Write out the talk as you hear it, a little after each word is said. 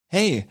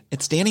Hey,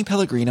 it's Danny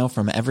Pellegrino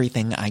from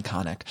Everything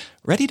Iconic.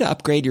 Ready to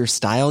upgrade your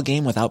style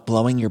game without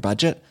blowing your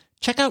budget?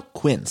 Check out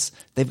Quince.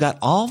 They've got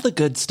all the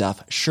good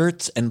stuff,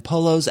 shirts and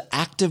polos,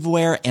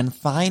 activewear, and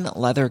fine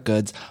leather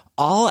goods,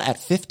 all at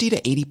 50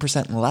 to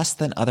 80% less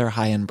than other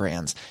high-end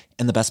brands.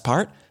 And the best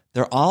part?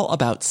 They're all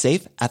about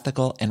safe,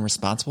 ethical, and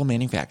responsible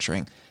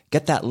manufacturing.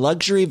 Get that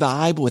luxury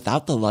vibe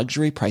without the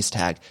luxury price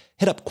tag.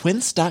 Hit up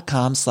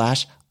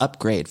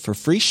quince.com/upgrade for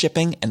free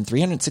shipping and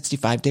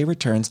 365-day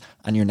returns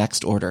on your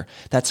next order.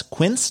 That's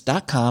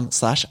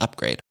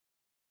quince.com/upgrade.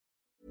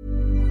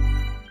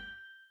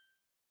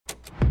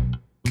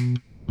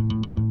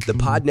 The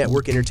Pod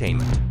Network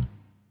Entertainment.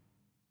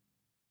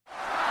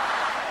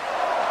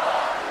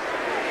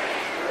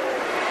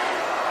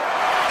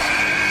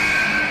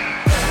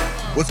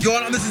 What's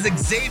going on? This is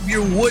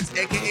Xavier Woods,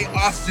 a.k.a.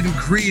 Austin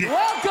Creed.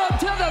 Welcome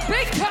to the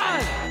big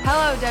time!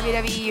 Hello,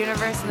 WWE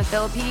Universe in the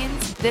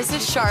Philippines. This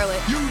is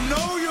Charlotte. You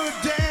know your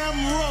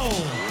damn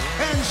role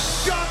and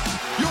shut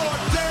your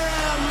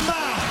damn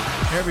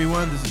mouth. Hey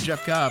everyone, this is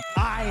Jeff Cobb.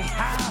 I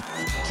have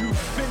to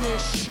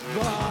finish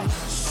the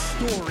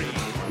story.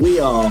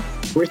 We are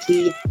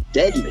pretty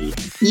deadly.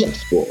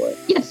 Yes, boy.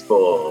 Yes,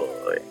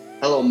 boy.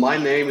 Hello, my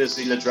name is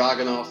Ilya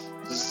Dragunov,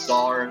 the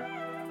Czar.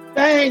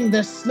 Bang!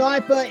 The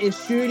sniper is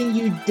shooting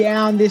you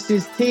down. This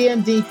is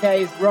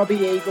TMDK's Robbie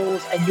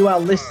Eagles, and you are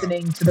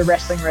listening to the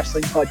Wrestling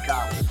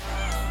Podcast.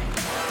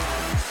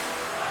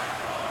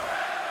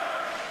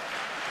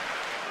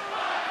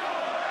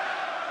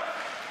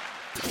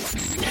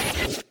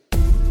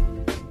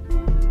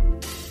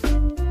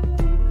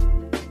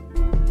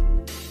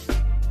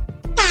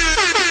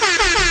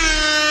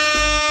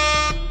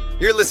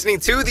 You're listening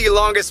to the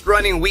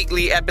longest-running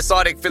weekly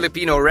episodic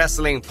Filipino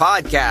wrestling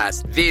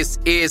podcast. This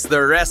is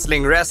the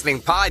Wrestling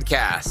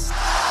Podcast.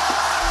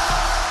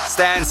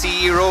 Stan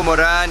CEO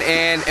Moran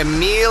and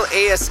Emil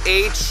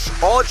ASH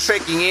all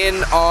checking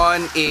in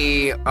on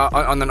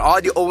an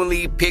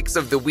audio-only picks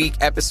of the week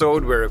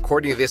episode. We're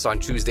recording this on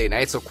Tuesday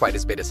night, so quite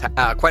a bit has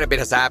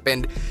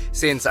happened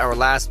since our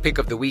last pick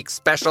of the week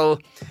special.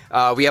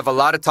 We have a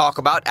lot to talk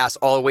about, as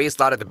always.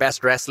 A lot of the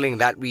best wrestling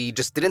that we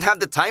just didn't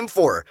have the time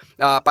for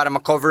para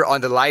makover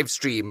on the live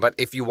stream. But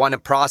if you want to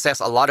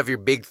process a lot of your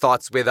big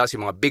thoughts with us,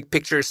 yung mga big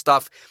picture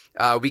stuff,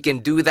 we can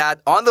do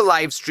that on the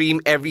live stream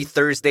every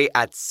Thursday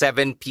at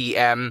 7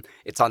 p.m.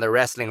 It's on the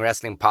Wrestling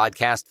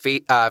Podcast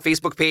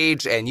Facebook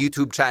page and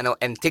YouTube channel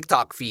and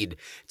TikTok feed.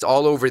 It's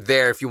all over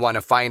there if you want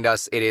to find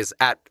us. It is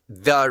at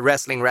the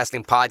Wrestling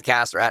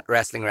Podcast or at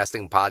Wrestling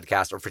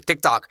Podcast, or for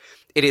TikTok,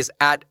 it is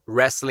at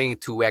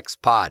Wrestling2X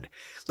Pod.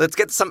 Let's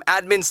get some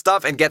admin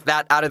stuff and get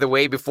that out of the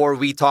way before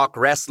we talk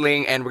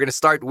wrestling. And we're going to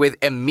start with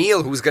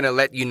Emil, who's going to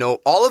let you know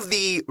all of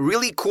the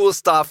really cool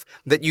stuff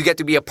that you get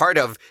to be a part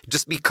of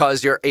just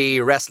because you're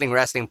a Wrestling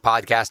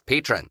Podcast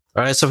patron.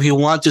 All right, so if you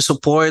want to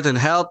support and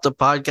help the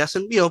podcast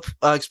and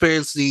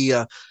experience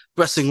the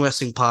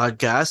Wrestling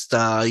Podcast,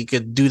 you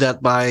can do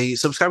that by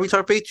subscribing to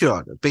our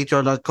Patreon at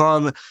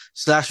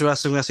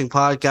patreon.com/Wrestling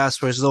Podcast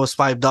for as low as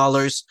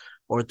 $5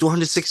 or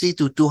 260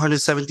 to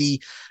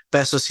 270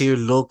 pesos here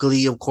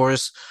locally. Of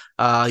course,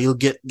 you'll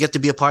get to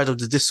be a part of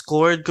the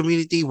Discord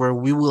community where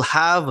we will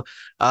have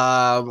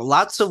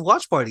lots of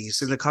watch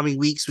parties in the coming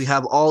weeks. We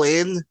have All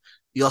In,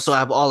 we also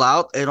have All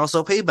Out, and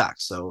also Payback.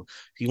 So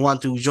if you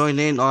want to join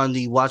in on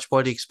the watch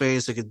party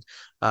experience, you can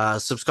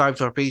subscribe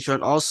to our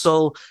Patreon.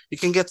 Also, you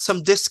can get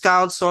some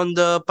discounts on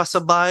the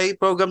Pasabay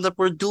program that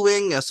we're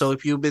doing. So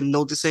if you've been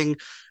noticing,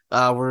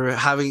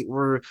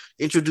 we're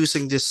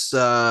introducing this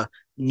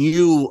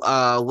new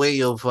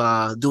way of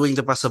doing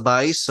the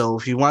pasabay. So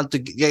if you want to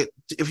get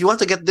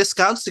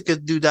discounts, you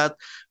could do that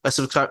by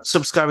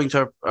subscribing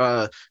to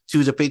the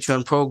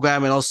Patreon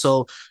program, and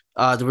also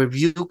the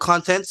review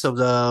contents of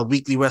the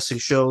weekly wrestling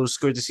shows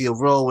courtesy of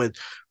Rowan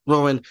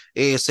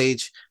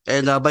ASH,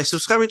 and by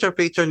subscribing to our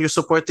Patreon, you're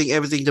supporting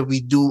everything that we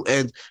do,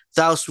 and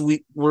thus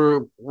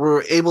we're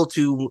able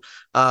to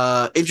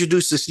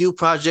introduce this new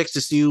projects,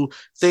 this new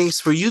things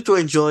for you to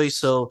enjoy.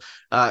 So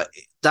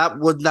that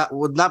would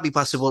not be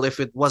possible if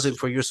it wasn't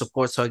for your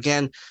support. So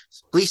again,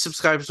 please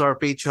subscribe to our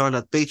Patreon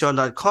at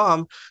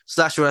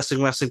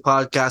patreon.com/Wrestling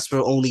Podcast for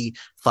only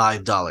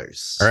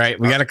 $5. All right,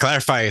 we got to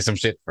clarify some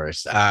shit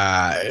first.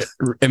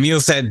 Emil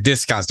said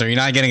discounts. No, you're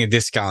not getting a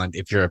discount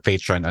if you're a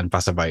patron on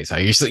Pasabay. So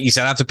you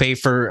still have to pay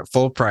for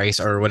full price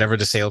or whatever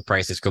the sale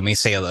price is. Go may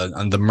sale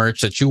on the merch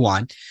that you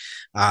want.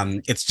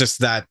 It's just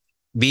that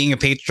being a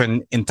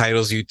patron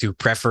entitles you to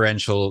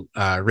preferential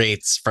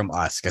rates from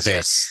us. Because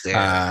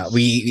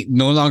we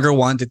no longer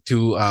wanted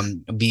to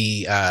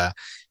be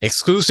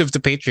exclusive to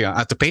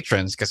Patreon, to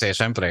patrons. Because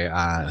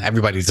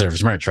everybody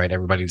deserves merch, right?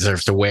 Everybody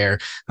deserves to wear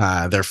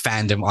their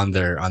fandom on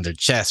their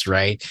chest,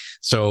 right?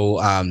 So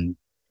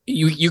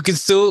you can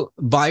still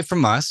buy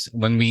from us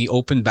when we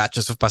open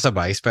batches of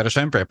pasabays, pero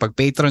syempre pag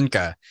patron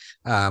ka,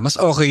 mas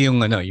okay yung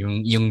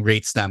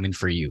rates namin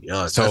for you.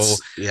 So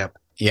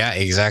yeah,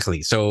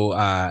 exactly. So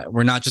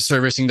we're not just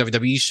servicing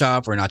WWE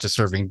Shop. We're not just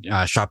serving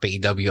Shop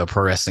AEW or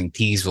Pro Wrestling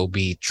Tees. We'll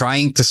be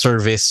trying to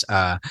service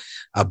a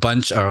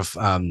bunch of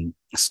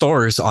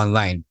stores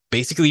online.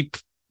 Basically,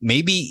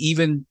 maybe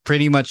even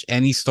pretty much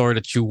any store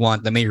that you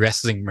want that may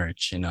wrestling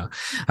merch,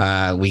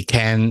 we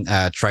can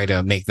try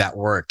to make that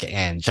work.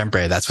 And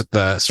syempre, that's what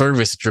the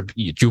service that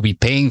you'll be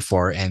paying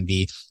for, and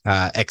the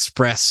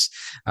express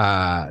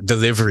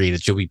delivery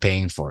that you'll be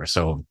paying for.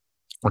 So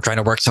we're trying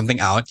to work something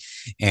out,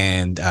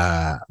 and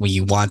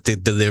we want to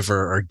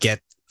deliver or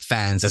get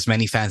as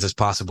many fans as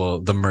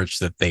possible, the merch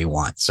that they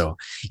want. So,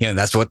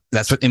 that's what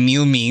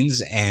Emil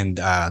means. And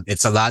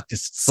it's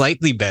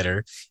slightly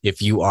better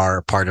if you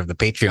are part of the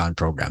Patreon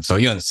program. So,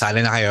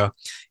 sali na kayo,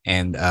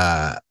 and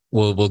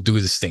we'll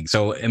do this thing.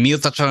 So Emil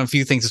touched on a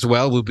few things as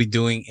well. We'll be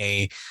doing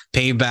a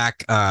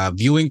payback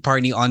viewing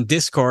party on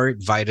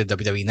Discord via the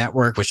WWE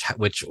Network,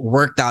 which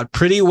worked out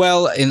pretty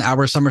well in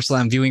our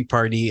SummerSlam viewing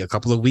party a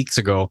couple of weeks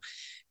ago.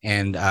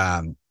 And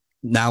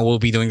now we'll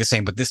be doing the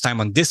same, but this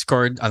time on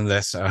Discord,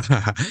 unless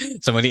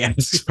somebody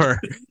asks for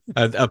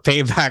a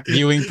payback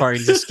viewing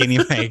party to Skinny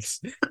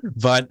Legs.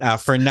 But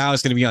for now,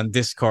 it's going to be on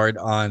Discord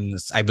on,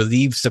 I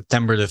believe,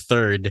 September the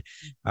 3rd,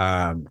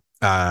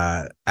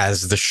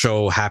 as the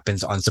show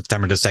happens on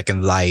September the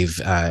 2nd live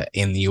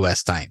in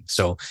US time.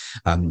 So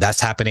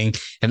that's happening.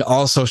 And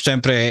also,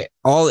 syempre,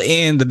 All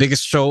In, the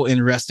biggest show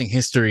in wrestling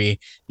history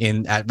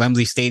at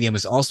Wembley Stadium,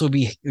 is also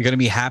going to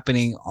be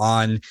happening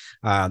on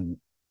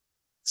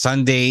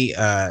Sunday,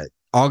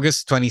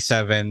 August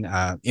 27,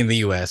 in the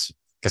US,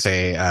 because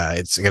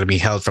it's going to be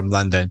held from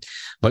London.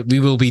 But we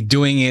will be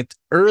doing it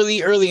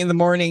early in the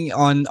morning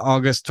on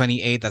August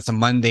 28th. That's a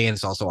Monday, and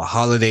it's also a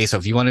holiday. So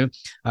if you want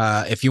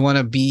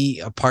to be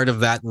a part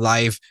of that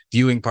live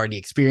viewing party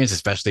experience,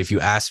 especially if you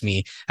ask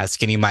me at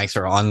Skinny Mics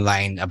or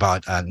online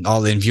about an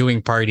all-in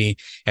viewing party,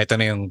 eto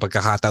na yung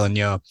pagkakataon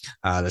nyo.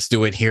 Let's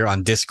do it here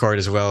on Discord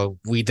as well.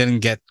 We didn't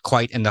get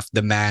quite enough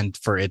demand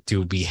for it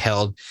to be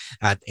held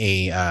at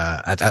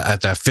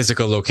a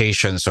physical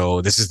location,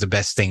 so this is the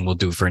best thing we'll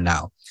do for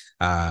now.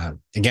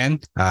 Again,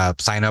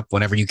 sign up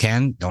whenever you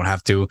can. Don't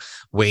have to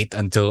wait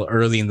until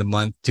early in the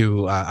month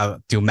to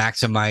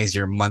maximize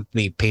your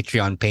monthly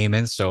Patreon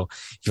payments. So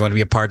if you want to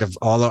be a part of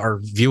all of our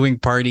viewing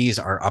parties,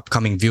 our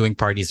upcoming viewing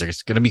parties,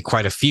 there's going to be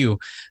quite a few.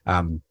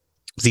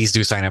 Please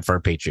do sign up for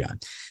our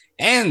Patreon.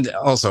 And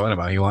also, what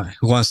about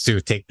who wants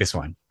to take this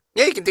one?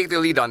 Yeah, you can take the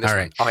lead on this all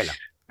right. one. Okay lang.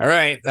 All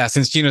right.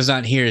 Since Gino's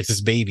not here, it's his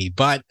baby.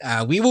 But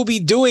we will be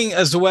doing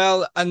as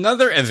well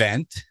another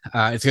event.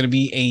 It's going to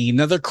be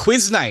another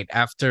quiz night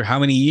after how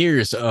many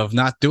years of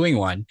not doing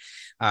one.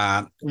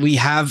 We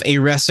have a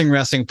wrestling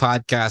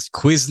podcast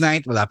quiz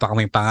night. Wala pa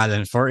kaming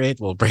pangalan for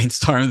it. We'll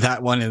brainstorm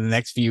that one in the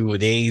next few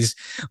days.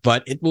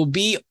 But it will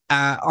be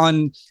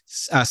on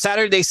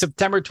Saturday,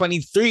 September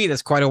 23.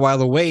 That's quite a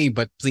while away,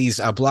 but please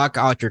block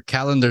out your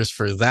calendars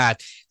for that.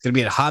 It's going to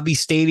be at Hobby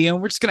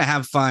Stadium. We're just going to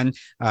have fun,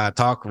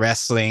 talk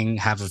wrestling,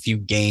 have a few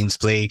games,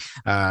 play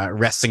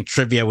wrestling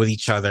trivia with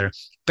each other.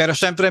 Pero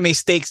syempre may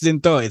stakes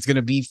din to. It's going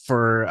to be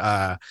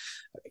for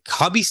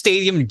Hobby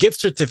Stadium gift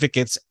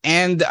certificates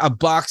and a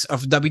box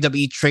of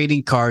WWE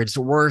trading cards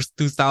worth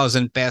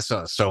 2,000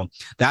 pesos. So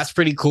that's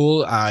pretty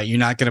cool. You're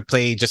not going to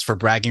play just for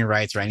bragging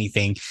rights or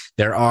anything.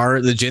 There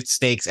are legit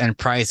stakes and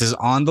prizes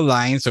on the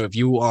line. So if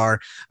you are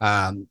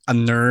a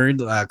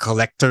nerd,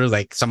 collector,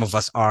 like some of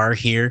us are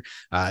here,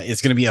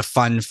 it's going to be a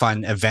fun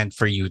event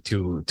for you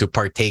to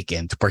partake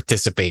in, to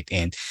participate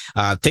in.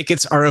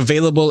 Tickets are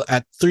available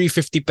at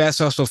 350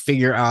 pesos. We'll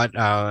figure out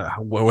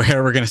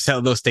where we're going to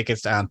sell those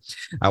tickets.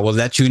 We'll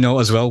let you know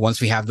as well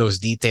once we have those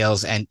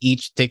details, and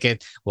each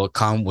ticket will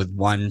come with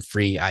one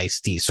free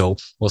iced tea. So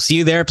we'll see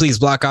you there. Please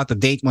block out the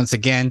date once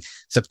again.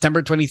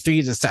 September 23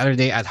 is a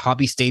Saturday at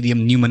Hobby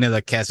Stadium, New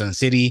Manila, Quezon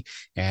City.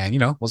 And,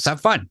 we'll just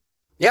have fun.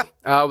 Yeah,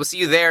 we'll see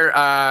you there.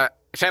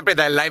 Syempre,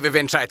 dahil live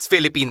event siya, it's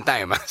Philippine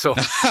time. So,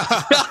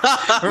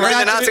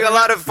 we're announcing a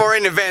lot of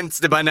foreign events,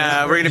 diba,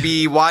 na we're going to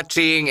be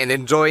watching and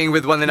enjoying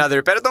with one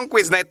another. Pero tong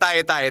quiz night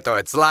tayo to.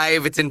 It's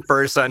live, it's in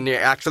person.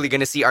 You're actually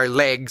going to see our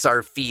legs,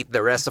 our feet,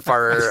 the rest of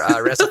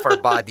our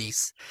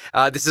bodies.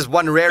 This is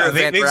one rare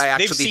event where I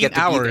actually get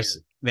to ours. be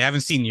there. They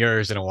haven't seen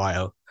yours in a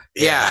while.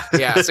 Yeah.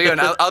 So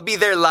yun, I'll be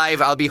there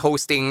live. I'll be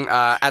hosting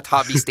at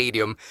Hobby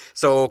Stadium.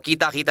 So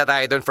kita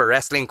tayo dun for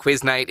Wrestling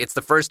Quiz Night. It's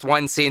the first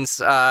one since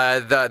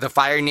the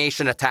Fire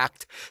Nation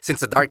attacked, since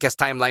the Darkest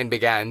Timeline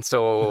began.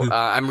 So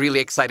I'm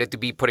really excited to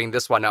be putting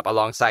this one up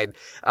alongside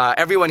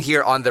everyone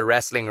here on the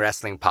Wrestling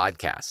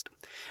Podcast.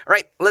 All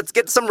right, let's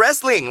get some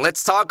wrestling.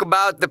 Let's talk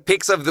about the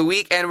picks of the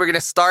week, and we're going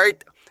to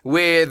start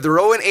with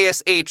Rowan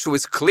ASH, who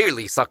is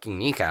clearly sucking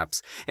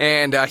kneecaps.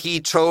 And he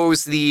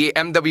chose the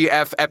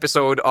MWF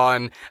episode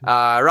on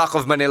Rock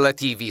of Manila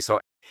TV.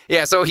 So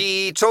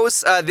he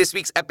chose this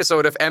week's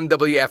episode of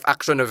MWF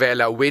Action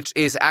Novela, which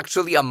is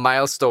actually a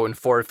milestone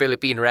for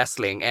Philippine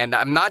wrestling. And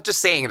I'm not just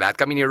saying that,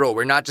 Caminero,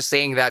 we're not just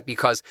saying that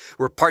because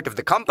we're part of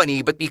the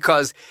company, but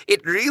because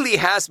it really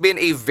has been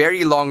a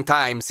very long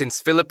time since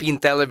Philippine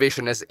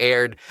television has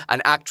aired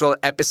an actual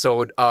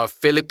episode of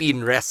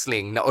Philippine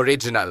wrestling na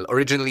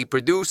originally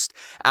produced,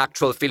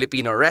 actual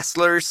Filipino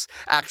wrestlers,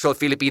 actual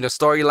Filipino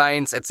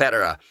storylines,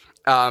 etc.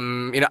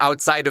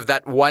 Outside of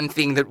that one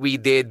thing that we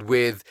did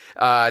with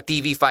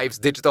TV5's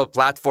digital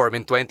platform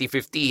in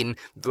 2015,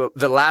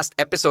 the last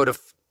episode of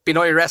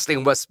Pinoy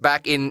wrestling was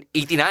back in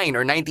 89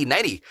 or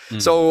 1990.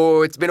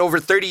 So it's been over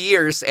 30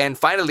 years, and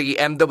finally,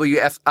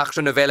 MWF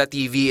Action Novela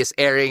TV is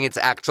airing its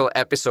actual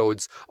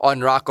episodes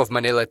on Rock of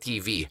Manila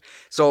TV.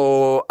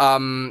 So,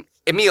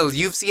 Emil,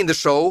 you've seen the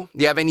show.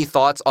 Do you have any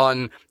thoughts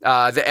on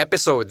the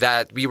episode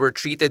that we were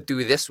treated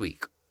to this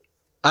week?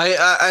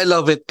 I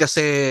love it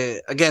kasi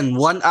again,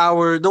 1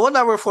 hour. The 1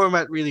 hour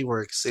format really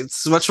works.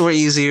 It's much more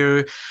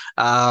easier.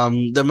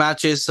 The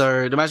matches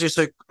are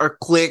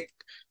quick.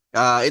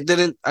 It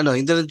didn't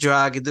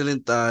drag. It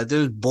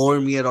didn't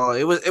bore me at all.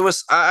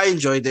 I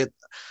enjoyed it.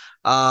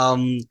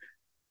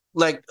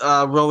 Like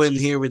Rowan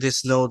here with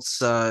his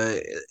notes,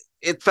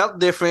 it felt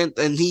different,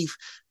 and he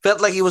felt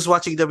like he was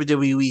watching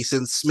WWE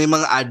since may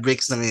mga ad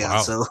breaks na ngayon.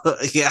 Wow. So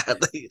yeah,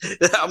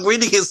 I'm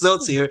reading his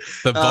notes here.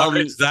 The bar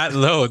is that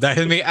low.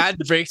 Dahil may ad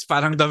breaks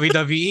parang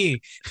WWE.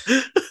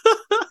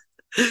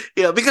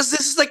 Yeah, because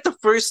this is like the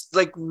first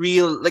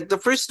the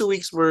first 2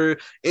 weeks were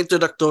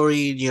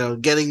introductory,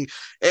 getting,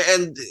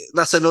 and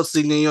nasa notes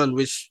din niya yun,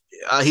 which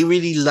he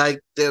really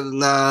liked,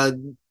 and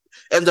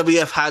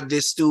MWF had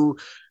this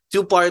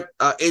two-part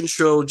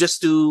intro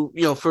just to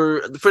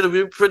for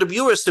the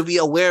viewers to be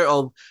aware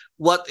of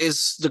what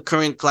is the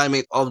current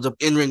climate of the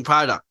in-ring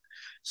product.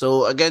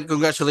 So again,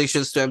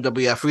 congratulations to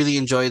MWF. Really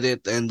enjoyed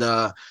it, and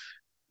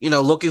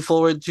looking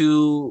forward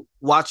to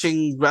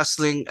watching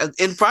wrestling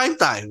in prime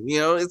time.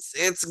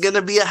 It's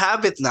gonna be a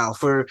habit now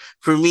for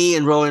me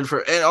and Rowan,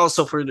 and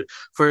also for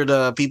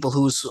the people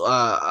who's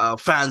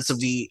fans of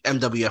the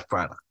MWF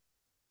product.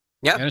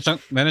 Yeah.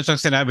 Meron siyang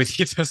sinabi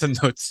dito sa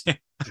notes.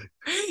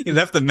 He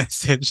left a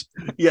message.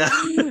 Yeah.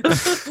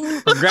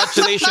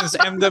 Congratulations,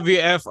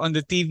 MWF, on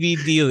the TV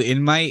deal.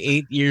 In my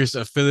 8 years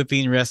of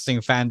Philippine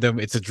wrestling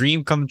fandom, it's a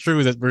dream come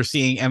true that we're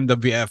seeing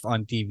MWF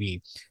on TV.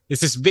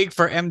 This is big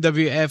for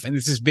MWF, and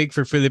this is big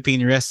for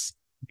Philippine wrestling.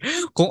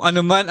 Kung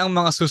ano man ang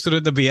mga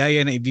susunod na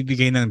biyaya na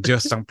ibibigay ng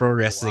Diyos ang pro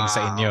wrestling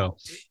sa inyo,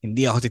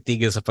 hindi ako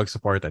titigil sa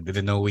pagsuporta.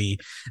 Didn't know we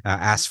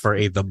asked for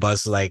the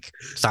Buzz-like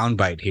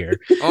soundbite here.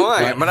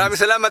 Maraming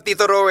salamat,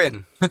 Tito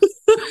Rowan.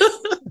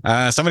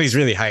 Somebody's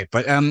really hyped,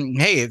 but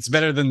hey, it's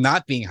better than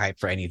not being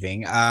hyped for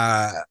anything.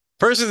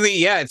 Personally,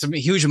 yeah, it's a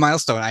huge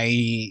milestone.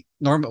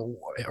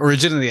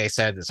 Originally I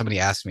said that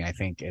somebody asked me, I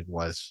think it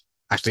was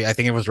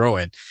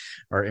Rowan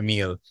or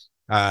Emil,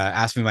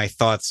 asked me my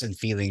thoughts and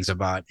feelings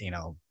about,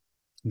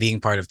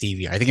 being part of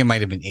TV. I think it might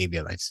have been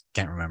Abiel. I just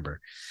can't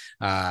remember.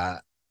 And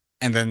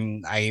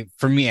then I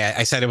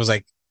said it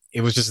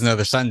was just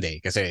another Sunday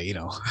because we've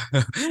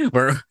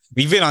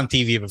been on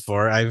TV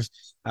before.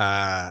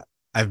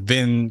 I've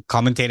been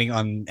commentating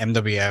on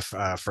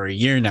MWF for a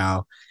year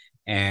now,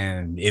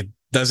 and it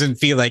doesn't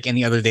feel like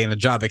any other day in the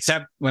job,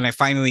 except when I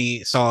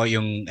finally saw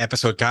yung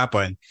episode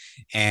kahapon,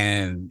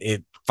 and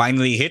it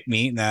finally hit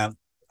me that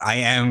I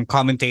am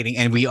commentating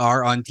and we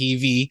are on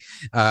TV.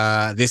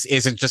 This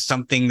isn't just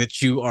something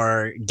that you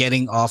are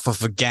getting off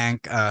of a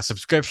gank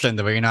subscription,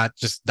 where you're not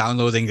just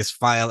downloading this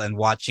file and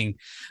watching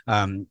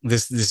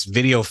this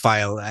video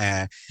file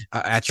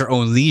at your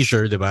own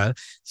leisure, diba?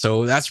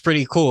 So that's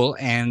pretty cool,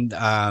 and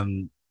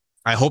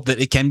I hope that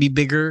it can be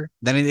bigger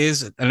than it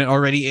is, and it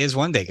already is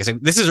one day, because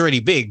this is already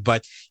big,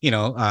 but you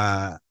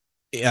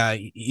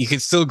can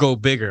still go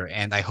bigger,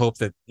 and I hope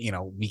that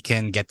we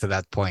can get to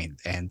that point,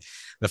 and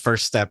the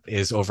first step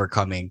is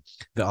overcoming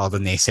all the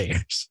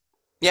naysayers.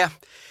 Yeah.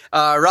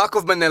 Rock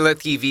of Manila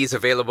TV is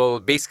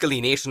available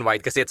basically nationwide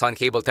because it's on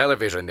cable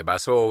television, diba?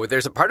 So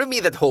there's a part of me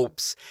that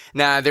hopes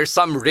na there's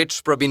some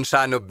rich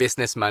provinciano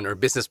businessman or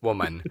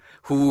businesswoman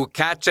who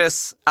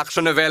catches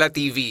Action Novela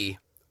TV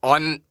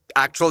on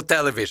actual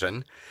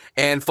television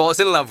and falls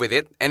in love with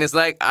it and is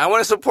like, I want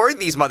to support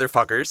these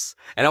motherfuckers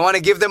and I want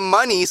to give them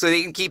money so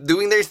they can keep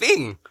doing their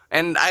thing.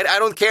 And I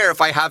don't care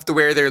if I have to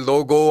wear their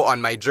logo on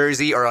my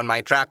jersey or on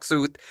my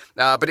tracksuit.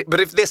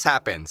 But if this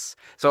happens,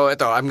 so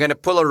I'm gonna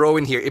pull a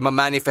Rowan here,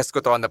 ima-manifest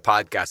ko to on the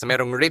podcast.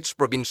 Merong rich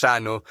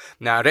provinciano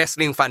na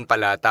wrestling fan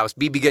pala, tapos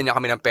bibigyan niya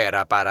kami ng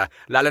pera para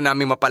lalo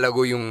namin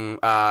mapalago yung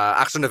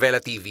Action Novela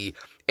TV,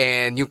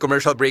 and yung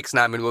commercial breaks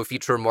namin will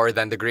feature more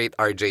than the great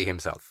RJ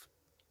himself.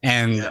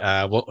 And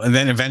and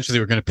then eventually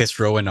we're gonna piss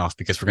Rowan off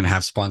because we're gonna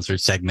have sponsored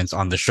segments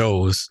on the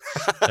shows.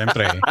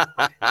 Siyempre,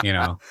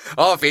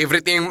 Oh,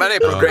 favorite thing man,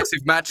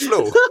 progressive match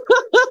flow.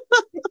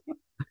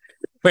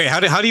 Wait, how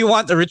do you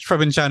want the rich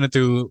provinciano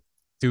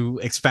to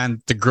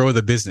expand, to grow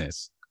the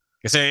business?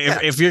 Because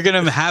if you're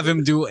gonna have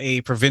him do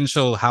a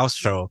provincial house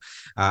show,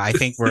 I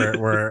think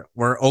we're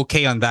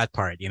okay on that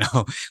part.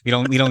 We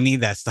don't need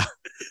that stuff.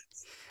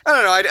 I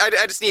don't know.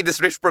 I just need this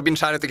rich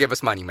provinciano to give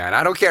us money, man.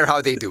 I don't care how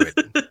they do it.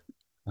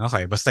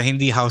 Okay, basta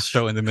hindi house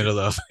show in the middle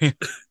of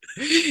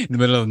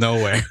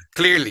nowhere.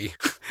 Clearly.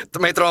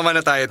 May trauma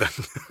na tayo doon.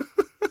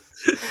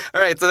 All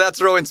right, so that's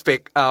Rowan's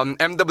pick.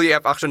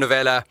 MWF Action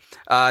Novela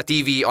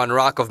TV on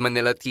Rock of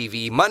Manila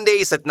TV.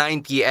 Mondays at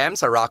 9 p.m.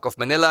 sa Rock of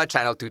Manila,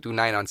 Channel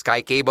 229 on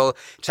Sky Cable,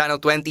 Channel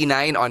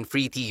 29 on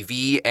Free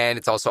TV, and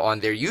it's also on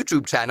their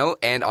YouTube channel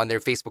and on their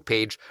Facebook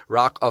page,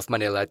 Rock of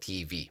Manila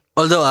TV.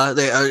 Although, I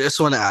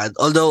just want to add,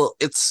 although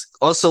it's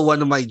also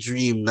one of my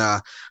dream na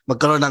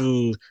magkaroon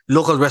ng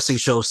local wrestling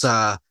show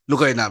sa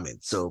lugar namin.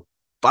 So,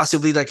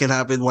 possibly that can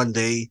happen one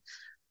day.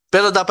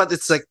 Pero dapat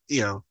it's like,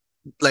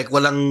 like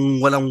walang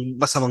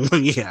masamang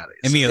mangyayari.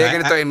 Emil,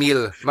 ganito,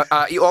 Emil.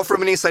 I-offer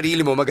mo na yung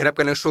sarili mo, maghanap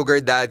ka ng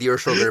sugar daddy or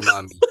sugar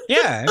mommy.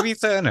 Yeah, I mean,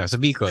 sa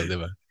Bicol, di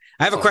ba?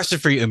 I have a question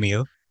for you,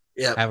 Emil.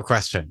 Yeah. I have a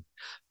question.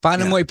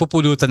 Paano mo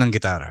ipupulutan ng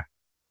gitara?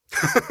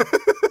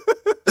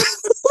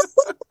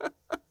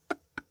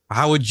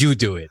 How would you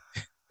do it?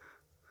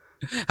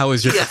 How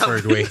is your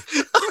preferred way?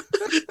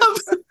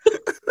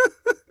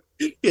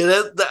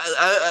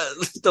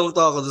 Don't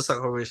talk on the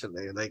commercial.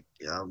 Like,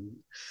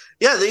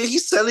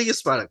 he's selling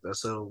his product,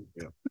 so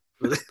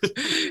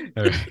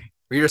Right.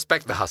 We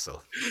respect the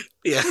hustle.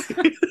 Yeah.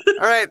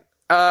 All right.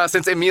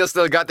 Since Emil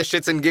still got the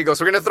shits and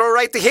giggles, we're gonna throw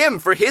right to him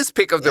for his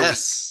pick of the week.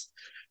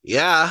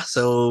 Yeah.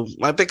 So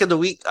my pick of the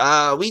week.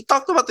 We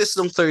talked about this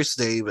on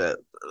Thursday, but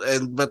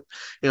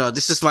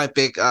this is my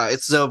pick.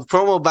 It's the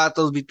promo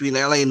battle between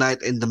LA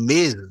Knight and The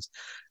Miz,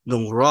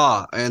 nung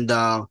Raw, and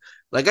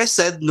like I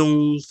said,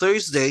 nung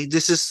Thursday,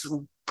 this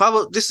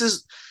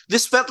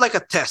felt like a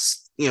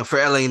test, for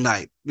LA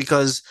Knight,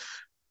 because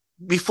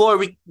before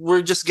we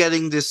were just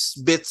getting this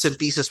bits and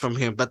pieces from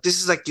him, but this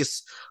is like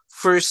his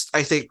first,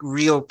 I think,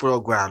 real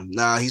program.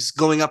 Now he's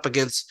going up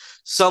against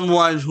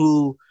someone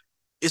who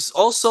is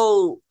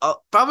also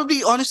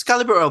probably on his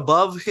caliber or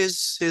above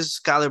his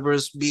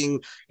calibers,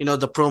 being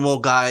the promo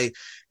guy,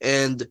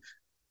 and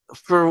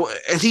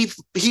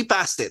he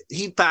passed it.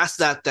 He passed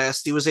that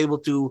test. He was able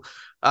to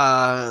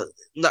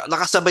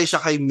nakasabay siya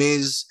kay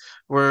Miz,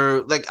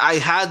 where like I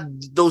had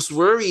those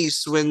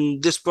worries when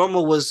this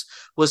promo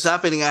was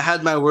happening. I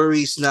had my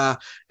worries na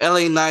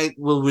LA Knight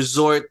will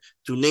resort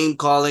to name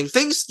calling,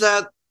 things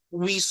that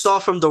we saw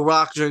from The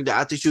Rock during the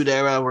Attitude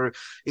Era, where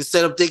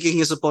instead of taking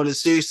his opponent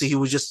seriously, he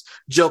would just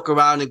joke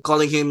around and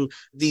calling him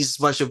these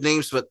bunch of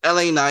names. But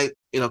LA Knight,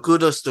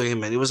 kudos to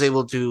him, and he was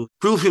able to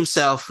prove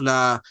himself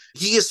na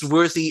he is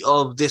worthy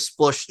of this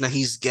push na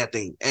he's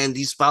getting, and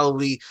he's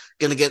probably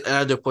gonna get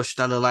another push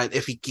down the line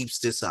if he keeps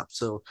this up.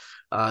 So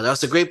that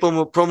was a great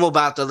promo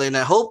battle, and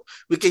I hope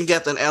we can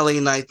get an LA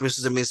Knight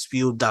versus The Miz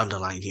feud down the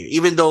line here,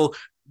 even though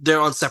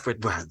they're on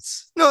separate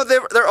brands. No,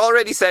 they're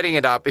already setting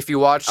it up. If you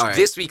watch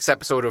this week's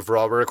episode of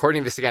Raw, we're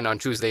recording this again on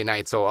Tuesday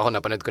night, so ako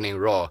napanood ko na yung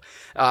Raw.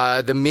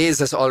 The Miz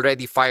has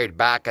already fired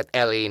back at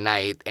LA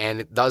Knight,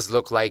 and it does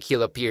look like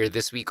he'll appear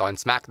this week on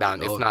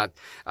SmackDown. If not,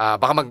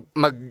 baka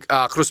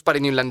cruise pa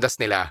rin yung landas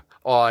nila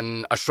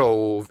on a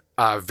show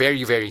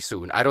very, very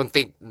soon. I don't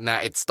think na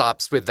it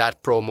stops with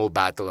that promo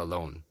battle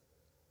alone.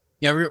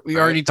 Yeah, we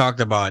already talked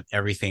about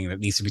everything that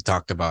needs to be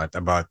talked about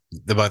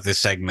this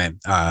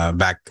segment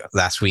back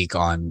last week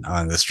on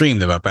the stream,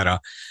 diba? Pero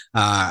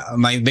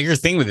my bigger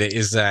thing with it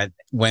is that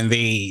when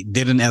they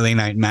did an LA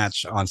Knight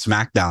match on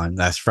SmackDown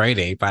last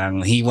Friday,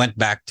 parang he went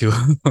back to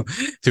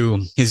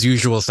to his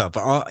usual self.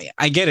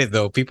 I get it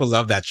though. People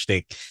love that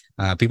shtick.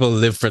 People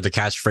live for the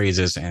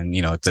catchphrases and,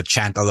 to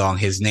chant along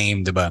his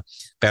name, diba?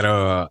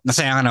 Pero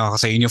nasayang ako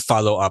kasi yun yung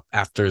follow-up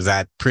after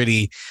that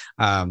pretty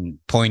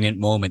poignant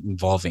moment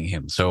involving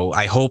him. So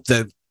I hope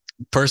that,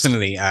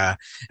 personally,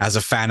 as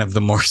a fan of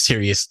the more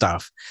serious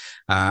stuff,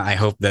 I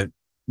hope that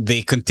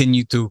they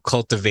continue to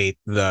cultivate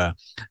the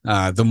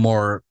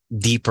more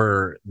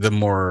deeper, the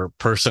more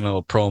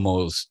personal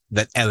promos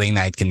that LA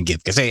Knight can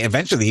give. Kasi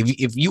eventually,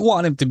 if you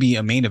want him to be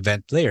a main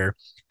event player,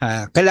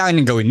 kailangan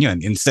niyang gawin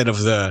yun instead of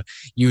the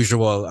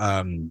usual,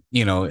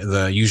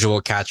 the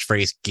usual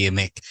catchphrase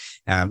gimmick.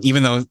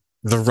 Even though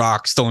The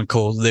Rock, Stone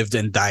Cold lived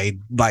and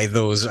died by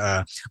those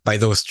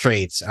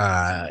traits,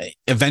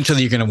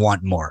 eventually you're gonna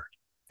want more,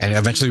 and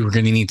eventually we're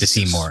gonna need to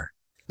see more.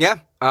 Yeah.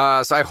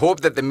 So I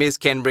hope that The Miz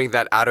can bring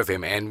that out of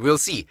him, and we'll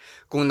see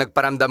kung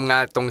nagparamdam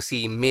nga tong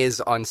si Miz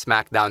on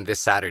SmackDown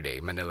this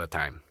Saturday, Manila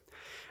time.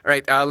 All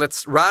right,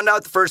 let's round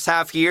out the first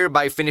half here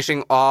by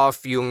finishing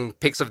off yung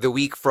picks of the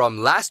week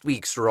from last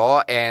week's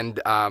Raw. And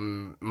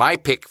my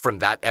pick from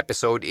that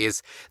episode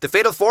is the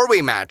Fatal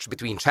 4-Way match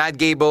between Chad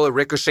Gable,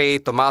 Ricochet,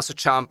 Tommaso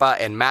Ciampa,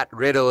 and Matt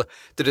Riddle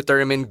to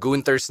determine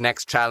Gunther's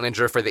next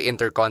challenger for the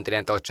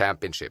Intercontinental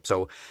Championship.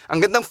 So,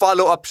 ang gandang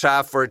follow-up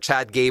siya for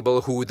Chad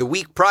Gable, who the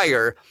week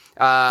prior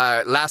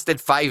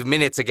lasted 5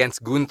 minutes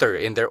against Gunther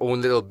in their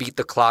own little beat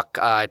the clock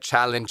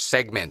challenge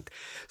segment.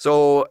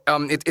 So,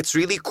 it's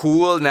really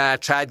cool na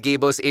Chad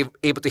Gable is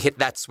able to hit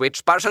that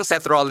switch. Parang siyang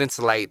Seth Rollins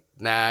light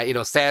na,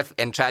 Seth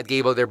and Chad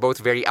Gable, they're both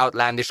very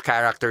outlandish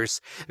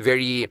characters,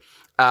 very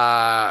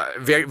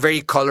very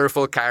very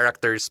colorful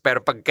characters, pero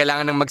pag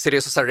kailangan ng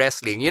magseryoso sa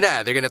wrestling, yun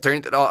na, they're gonna turn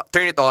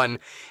it on.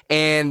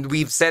 And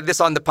we've said this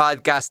on the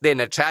podcast din,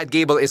 that Chad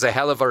Gable is a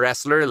hell of a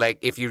wrestler. Like,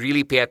 if you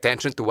really pay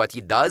attention to what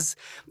he does,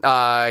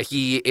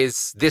 he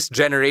is this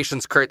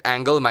generation's Kurt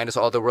Angle minus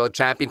all the world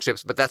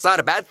championships. But that's not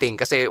a bad thing,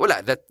 kasi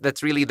wala,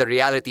 that's really the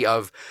reality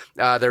of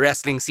the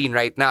wrestling scene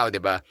right now,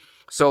 diba?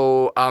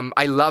 So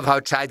I love how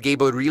Chad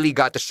Gable really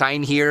got to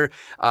shine here.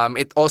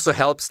 It also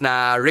helps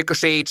na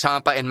Ricochet,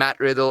 Ciampa, and Matt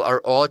Riddle are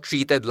all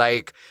treated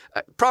like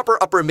proper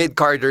upper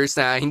mid-carders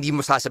na hindi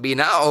mo sasabihin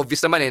na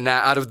obvious naman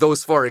na out of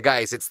those 4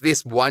 guys, it's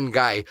this one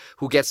guy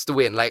who gets to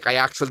win. Like, I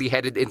actually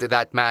headed into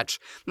that match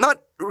not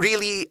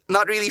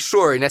really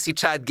sure na si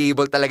Chad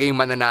Gable talaga yung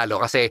mananalo,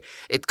 kasi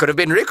it could have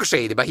been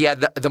Ricochet, diba? He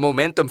had the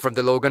momentum from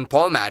the Logan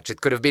Paul match.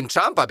 It could have been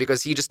Ciampa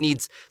because he just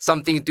needs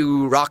something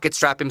to rocket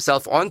strap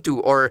himself onto,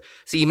 or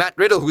see Matt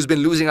Riddle, who's been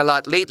losing a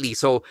lot lately.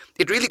 So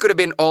it really could have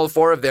been all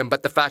 4 of them,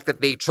 but the fact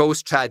that they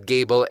chose Chad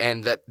Gable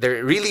and that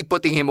they're really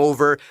putting him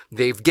over,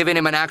 they've given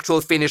him an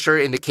actual finisher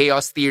in the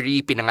Chaos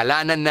Theory,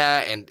 pinangalanan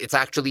na, and it's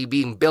actually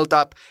being built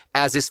up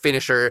as his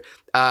finisher.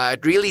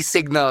 It really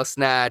signals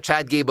na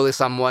Chad Gable is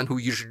someone who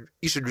you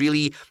should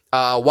really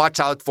watch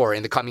out for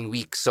in the coming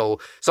weeks. So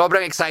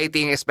sobrang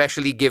exciting,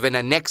 especially given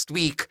na next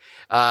week,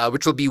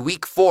 which will be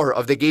week 4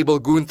 of the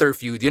Gable-Gunther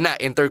feud, yun na,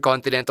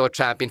 Intercontinental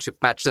Championship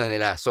match na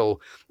nila. So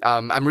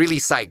I'm really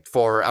psyched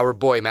for our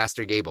boy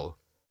Master Gable.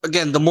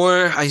 Again, the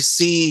more I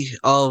see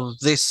of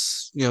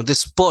this,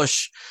 this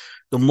push,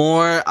 the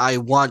more I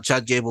want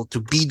Chad Gable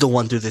to be the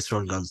one to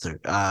dethrone Gunther.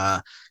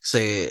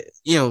 Say,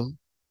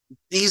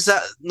 he's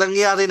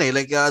nangyari na,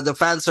 like the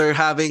fans are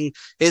having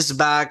his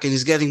back and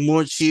he's getting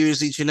more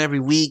cheers each and every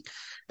week.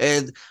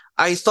 And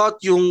I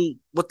thought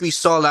what we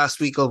saw last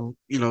week of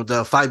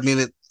the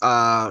 5-minute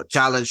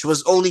challenge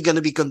was only going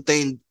to be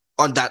contained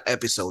on that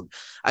episode.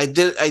 I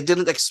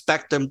didn't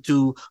expect them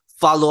to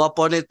follow up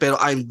on it, but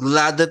I'm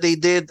glad that they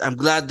did. I'm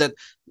glad that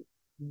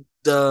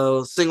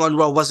the thing on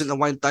Raw wasn't a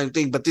one-time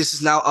thing, but this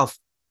is now a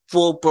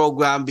full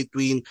program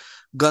between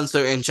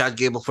Gunther and Chad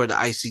Gable for the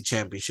IC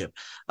Championship.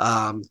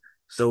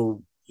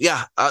 So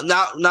yeah,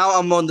 now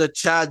I'm on the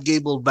Chad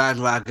Gable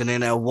bandwagon,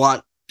 and I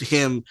want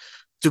him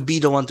to be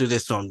the one to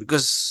dethrone,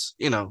 because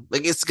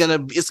like it's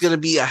gonna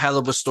be a hell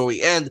of a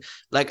story. And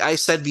like I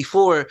said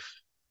before,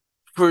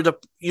 for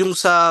yung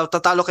sa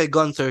tatalo kay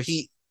Gunther,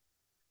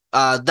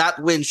 that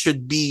win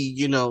should be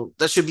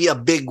that should be a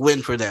big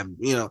win for them,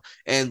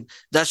 and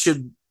that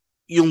should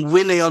yung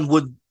win na yun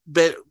would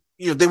be,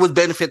 they would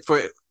benefit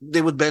to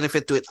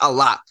it a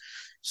lot.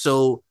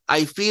 So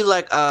I feel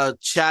like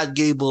Chad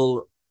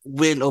Gable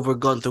win over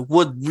Gunther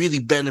would really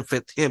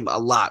benefit him a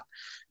lot,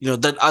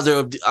 than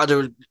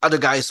other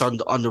guys on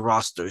the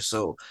roster.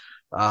 So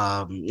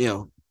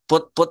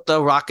put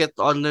the rocket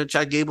on the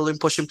Chad Gable and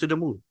push him to the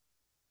moon.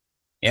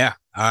 Yeah,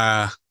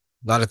 a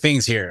lot of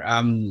things here.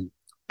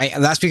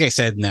 Last week I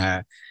said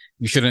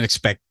we shouldn't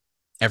expect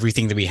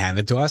everything to be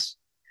handed to us,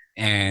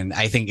 and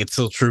I think it's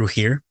still true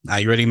here.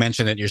 You already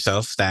mentioned it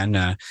yourself,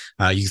 Stan.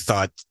 You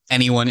thought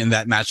anyone in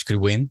that match could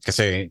win,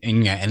 because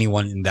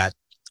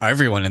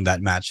everyone in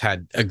that match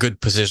had a good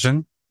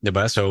position,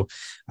 diba? So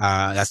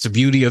that's the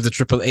beauty of the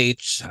Triple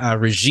H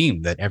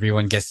regime, that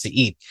everyone gets to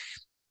eat.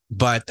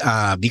 But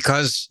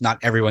because not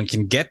everyone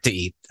can get to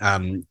eat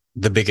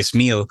the biggest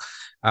meal,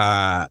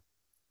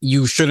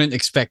 you shouldn't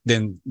expect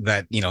then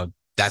that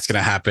that's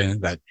gonna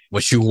happen, that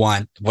what you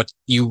want, what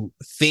you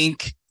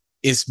think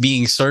is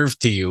being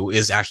served to you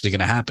is actually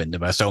gonna happen,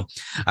 diba? So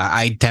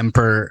I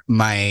temper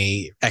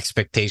my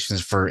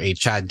expectations for a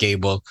Chad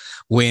Gable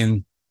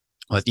win.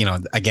 But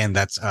again,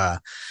 that's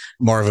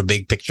more of a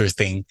big picture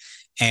thing.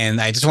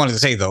 And I just wanted to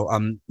say though,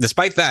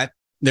 despite that,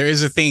 there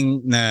is a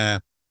thing,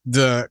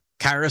 the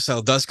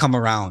carousel does come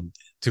around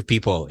to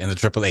people in the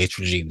Triple H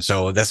regime.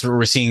 So that's what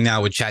we're seeing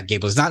now with Chad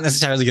Gable. It's not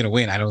necessarily going to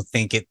win. I don't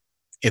think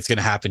it's going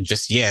to happen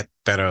just yet,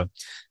 but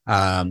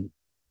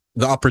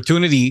the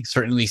opportunity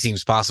certainly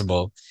seems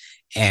possible,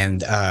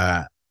 and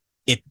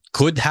it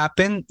could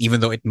happen,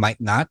 even though it might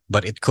not,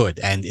 but it could,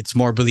 and it's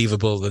more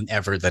believable than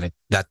ever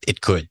that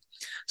it could.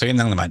 So yun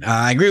lang naman.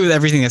 I agree with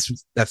everything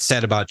that's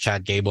said about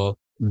Chad Gable.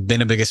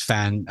 Been a big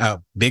fan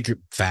of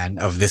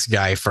this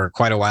guy for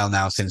quite a while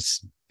now,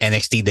 since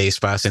NXT days,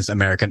 since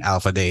American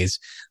Alpha days.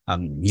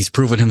 He's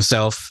proven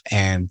himself,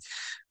 and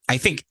I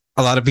think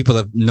a lot of people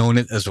have known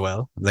it as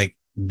well. Like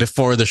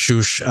before the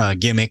Shush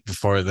gimmick,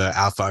 before the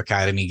Alpha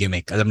Academy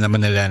gimmick, alam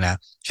naman nila na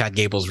Chad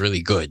Gable's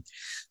really good.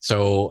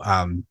 So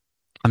I'm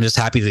just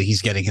happy that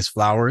he's getting his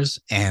flowers,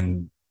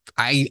 and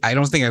I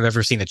don't think I've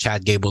ever seen a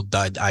Chad Gable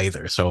dud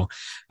either. So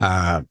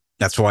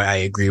that's why I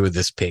agree with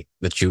this pick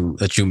that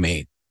you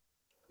made.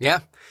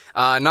 Yeah,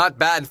 not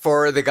bad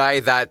for the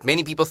guy that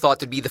many people thought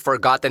to be the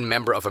forgotten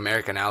member of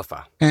American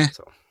Alpha.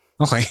 So.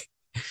 Okay.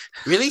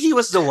 Really? He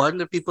was the one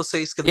that people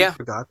say is going to be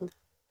forgotten?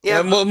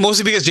 Yeah,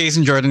 mostly because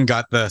Jason Jordan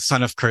got the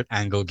son of Kurt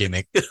Angle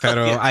gimmick.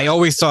 Pero I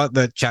always thought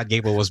that Chad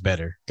Gable was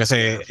better because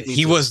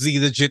he was the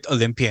legit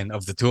Olympian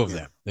of the two of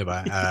them,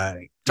 diba?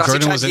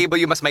 Jordan Chad Gable,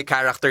 you must make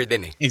character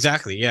din eh.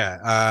 Exactly, yeah.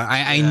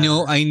 I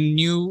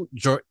knew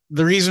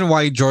the reason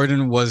why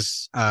Jordan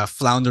was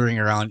floundering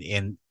around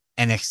in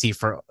NXT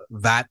for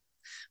that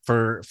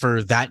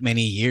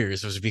many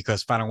years was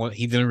because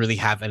he didn't really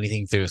have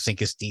anything to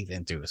sink his teeth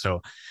into.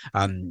 So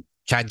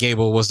Chad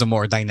Gable was the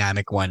more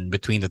dynamic one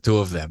between the two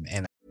of them.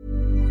 And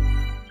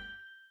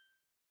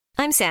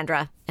I'm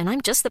Sandra, and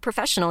I'm just the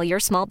professional your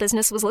small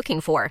business was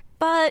looking for.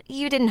 But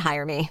you didn't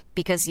hire me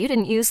because you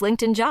didn't use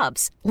LinkedIn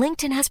Jobs.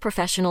 LinkedIn has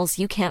professionals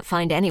you can't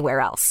find anywhere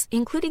else,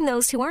 including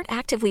those who aren't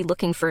actively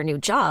looking for a new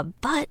job,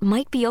 but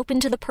might be open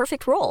to the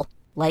perfect role,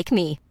 like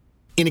me.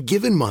 In a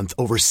given month,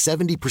 over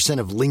 70%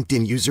 of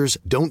LinkedIn users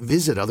don't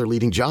visit other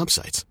leading job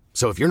sites.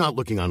 So if you're not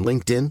looking on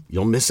LinkedIn,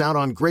 you'll miss out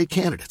on great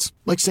candidates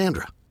like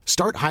Sandra.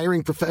 Start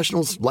hiring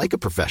professionals like a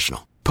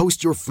professional.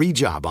 Post your free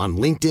job on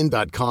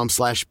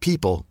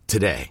linkedin.com/people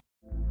today.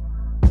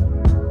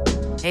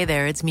 Hey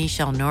there, it's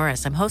Michelle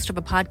Norris. I'm host of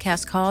a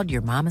podcast called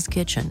Your Mama's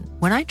Kitchen.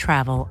 When I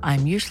travel,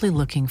 I'm usually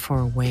looking for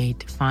a way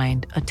to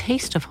find a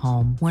taste of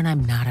home when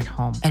I'm not at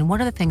home. And one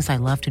of the things I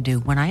love to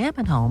do when I am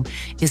at home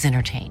is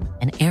entertain.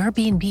 And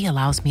Airbnb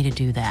allows me to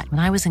do that.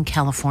 When I was in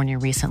California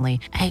recently,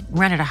 I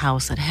rented a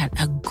house that had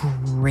a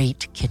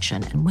great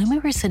kitchen. And when we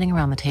were sitting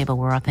around the table,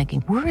 we were all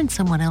thinking, we're in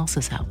someone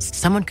else's house.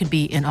 Someone could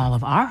be in all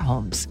of our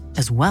homes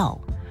as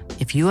well.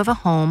 If you have a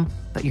home,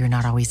 but you're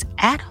not always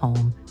at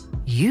home,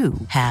 you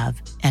have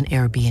an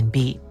Airbnb.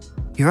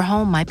 Your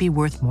home might be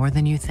worth more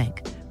than you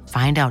think.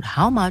 Find out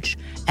how much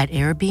at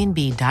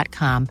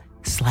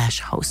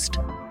airbnb.com/host.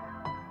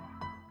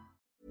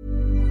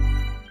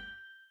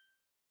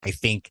 I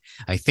think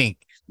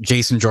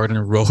Jason Jordan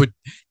rode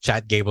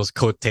Chad Gable's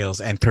coattails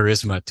and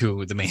charisma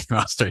to the main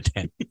roster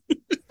then.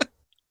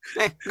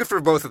 Good for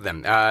both of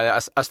them.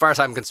 As far as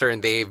I'm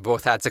concerned, they've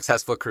both had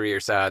successful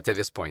careers to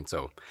this point.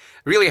 So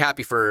really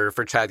happy for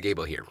Chad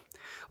Gable here.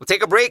 We'll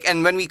take a break,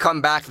 and when we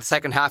come back, the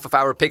second half of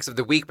our picks of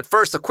the week. But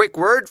first, a quick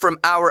word from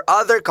our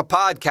other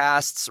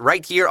podcasts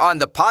right here on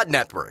the Pod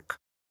Network.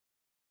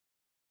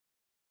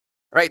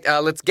 Right,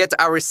 let's get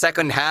to our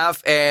second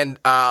half. And,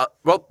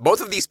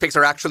 both of these picks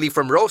are actually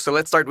from Raw. So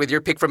let's start with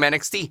your pick from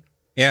NXT.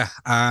 Yeah,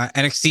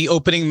 NXT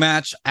opening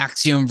match,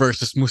 Axiom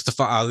versus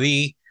Mustafa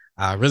Ali.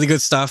 Really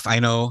good stuff. I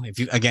know if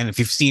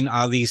you've seen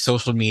Ali's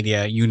social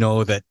media, you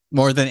know that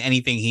more than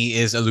anything, he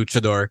is a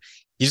luchador.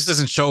 He just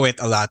doesn't show it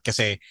a lot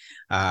kasi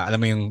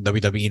alam mo yung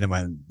WWE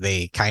naman,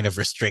 they kind of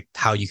restrict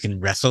how you can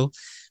wrestle.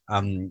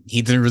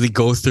 He didn't really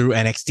go through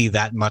NXT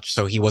that much,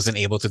 so he wasn't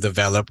able to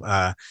develop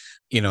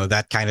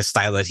that kind of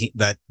style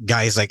that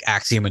guys like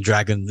Axiom and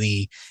Dragon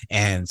Lee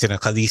and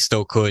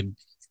Kalisto could.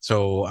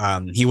 So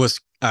he was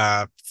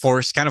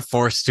forced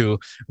to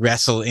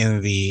wrestle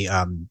in the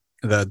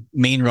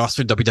main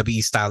roster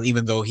WWE style,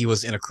 even though he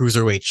was in a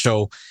cruiserweight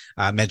show.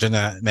 Medyo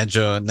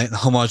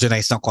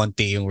homogenize ng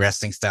konti yung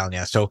wrestling style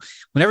niya. So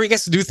whenever he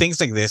gets to do things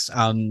like this,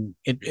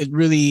 it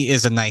really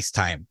is a nice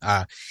time.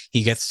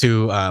 He gets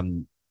to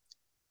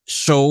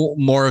show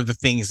more of the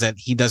things that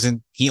he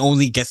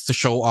only gets to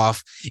show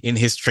off in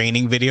his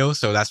training video.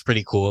 So that's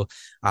pretty cool.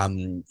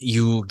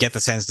 You get the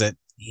sense that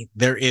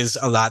there is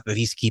a lot that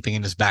he's keeping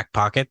in his back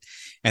pocket.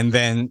 And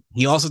then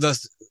he also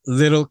does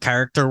little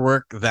character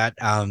work that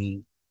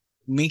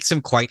makes him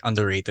quite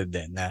underrated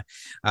then.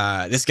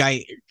 This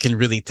guy can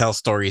really tell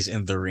stories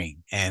in the ring,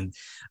 and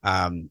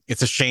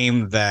it's a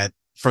shame that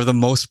for the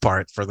most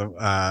part, for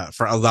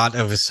a lot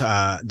of his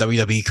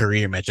WWE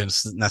career, medyo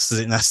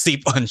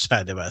nasipon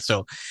siya, diba?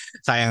 So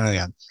sayang na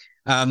yan.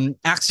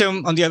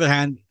 Axiom, on the other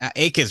hand,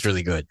 AK is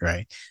really good,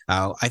 right?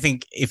 I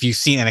think if you've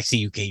seen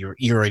NXT UK,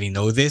 you already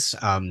know this.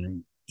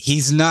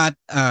 He's not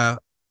a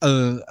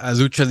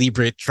lucha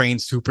libre trained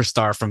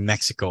superstar from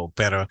Mexico,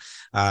 pero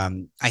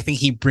I think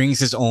he brings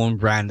his own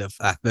brand of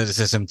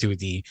athleticism to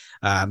the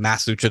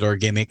mass luchador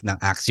gimmick ng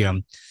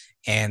Axiom,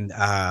 and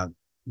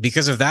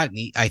because of that,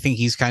 I think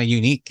he's kind of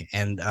unique.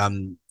 And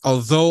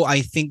although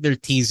I think they're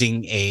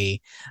teasing a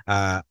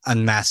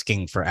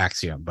unmasking for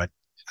Axiom, but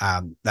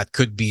that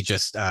could be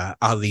just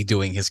Ali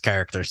doing his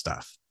character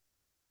stuff.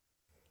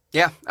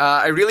 Yeah,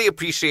 I really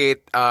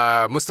appreciate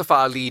Mustafa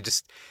Ali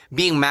just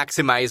being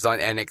maximized on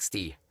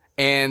NXT.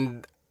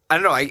 And I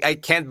don't know, I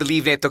can't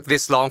believe it took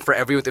this long for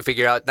everyone to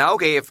figure out. Now,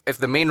 okay, if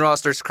the main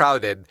roster's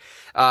crowded,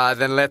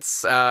 then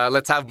let's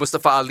have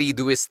Mustafa Ali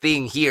do his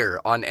thing here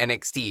on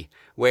NXT,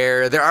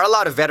 where there are a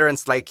lot of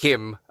veterans like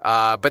him,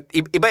 but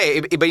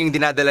iba yung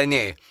dinadala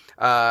niya eh.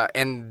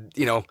 And,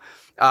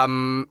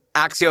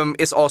 Axiom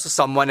is also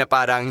someone na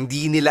parang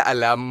hindi nila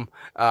alam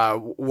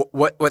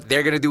what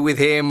they're gonna do with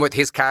him, what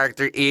his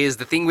character is.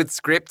 The thing with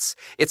scripts,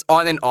 it's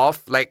on and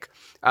off. Like,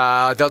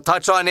 they'll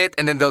touch on it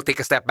and then they'll take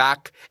a step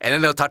back, and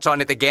then they'll touch on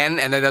it again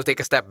and then they'll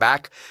take a step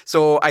back.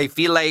 So I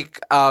feel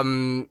like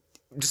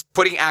just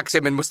putting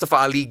Axiom and Mustafa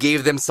Ali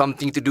gave them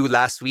something to do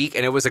last week,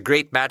 and it was a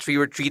great match we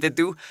were treated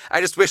to.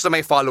 I just wish them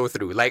a follow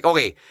through. Like,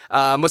 okay,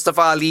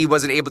 Mustafa Ali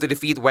wasn't able to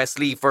defeat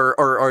Wesley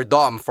or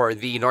Dom for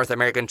the North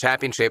American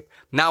Championship.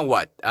 Now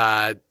what?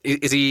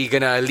 Is he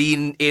gonna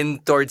lean in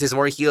towards his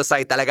more heel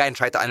side talaga and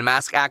try to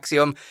unmask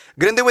Axiom?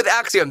 Gonna do with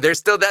Axiom. There's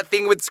still that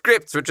thing with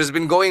scripts, which has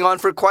been going on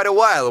for quite a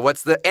while.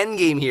 What's the end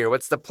game here?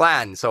 What's the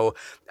plan? So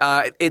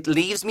it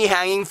leaves me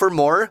hanging for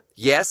more,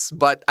 yes,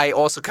 but I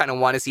also kind of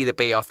want to see the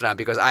payoff now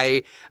because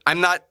I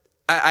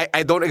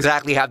don't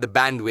exactly have the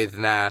bandwidth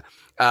na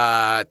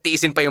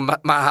tiisin pa yung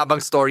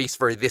mahabang stories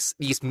for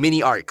these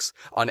mini arcs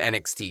on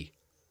NXT.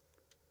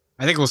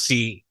 I think we'll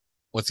see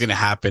what's going to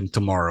happen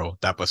tomorrow.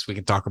 Tapos we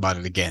can talk about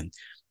it again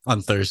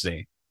on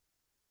Thursday.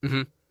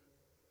 Mm-hmm.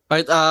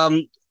 Right.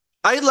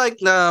 I like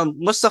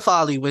Mustafa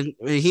Ali when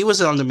he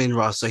was on the main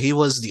roster. He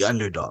was the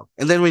underdog,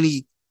 and then when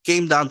he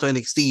came down to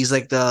NXT, he's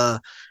like the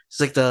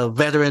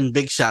veteran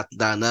big shot.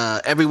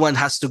 That everyone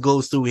has to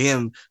go through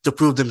him to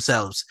prove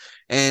themselves.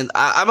 And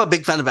I'm a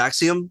big fan of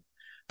Axiom,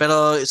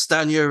 but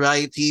Stan, you're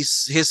right.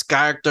 His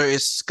character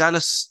is kind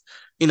of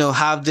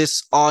have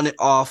this on and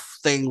off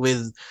thing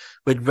with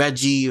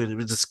Reggie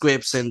with the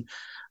scripts. And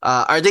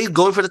are they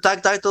going for the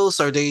tag titles?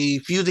 Are they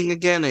feuding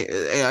again?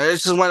 I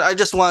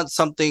just want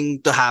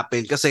something to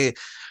happen because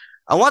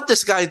I want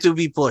this guy to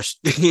be pushed.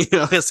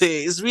 Because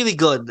it's really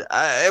good.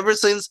 Ever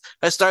since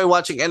I started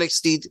watching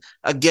NXT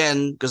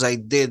again, because I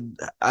did,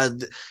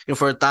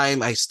 for a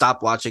time I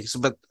stopped watching.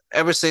 But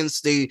ever since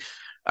they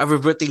are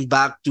reverting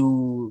back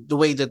to the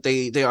way that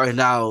they are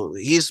now,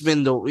 he's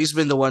been the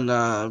one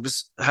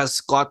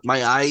has caught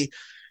my eye.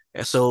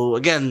 So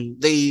again,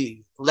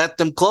 they let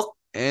them cook,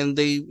 and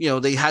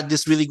they had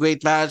this really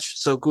great match.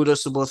 So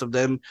kudos to both of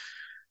them.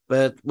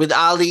 But with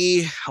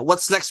Ali,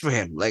 what's next for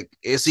him? Like,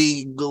 is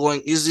he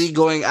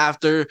going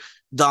after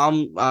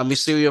Dom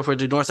Mysterio for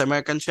the North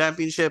American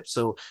Championship?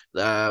 So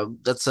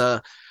that's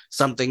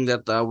something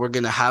that we're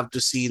gonna have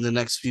to see in the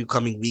next few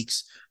coming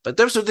weeks. But in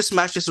terms of this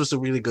match, this was a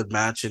really good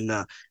match, and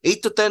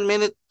 8 to 10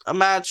 minute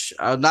match,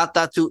 not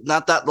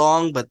that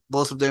long, but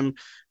both of them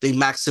they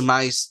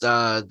maximized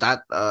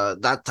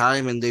that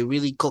time, and they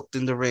really cooked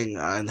in the ring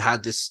and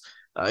had this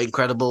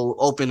incredible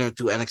opener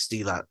to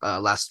NXT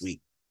last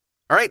week.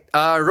 All right,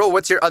 Ro,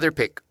 what's your other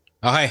pick?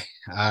 Okay,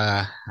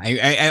 I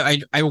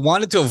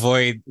wanted to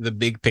avoid the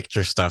big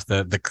picture stuff,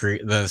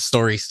 the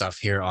story stuff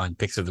here on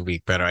Picks of the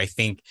Week, but I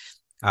think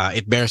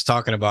it bears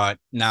talking about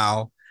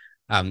now.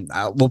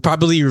 We'll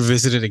probably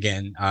revisit it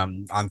again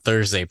on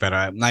Thursday,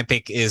 but my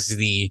pick is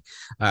the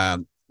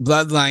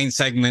Bloodline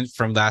segment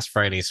from last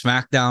Friday's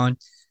SmackDown.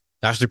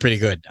 Actually pretty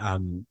good.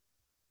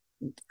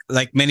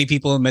 Like many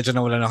people, medyo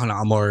nawala na ako ng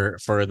amor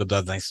for the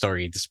Bloodline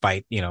story,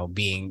 despite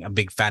being a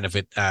big fan of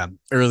it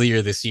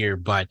earlier this year.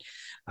 But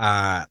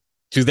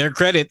to their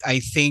credit, I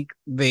think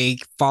they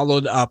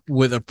followed up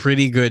with a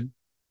pretty good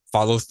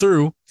follow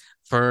through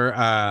for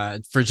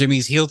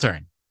Jimmy's heel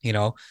turn.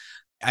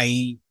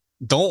 I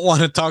don't want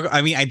to talk.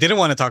 I mean, I didn't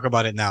want to talk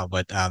about it now,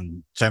 but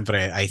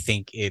syempre, I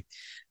think it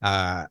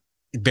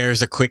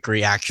bears a quick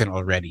reaction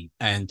already.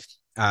 And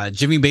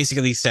Jimmy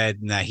basically said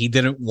that he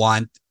didn't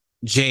want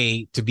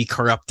Jay to be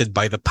corrupted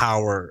by the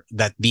power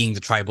that being the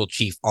tribal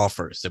chief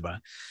offers, diba?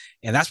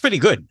 And that's pretty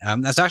good.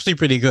 That's actually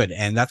pretty good.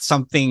 And that's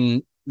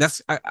something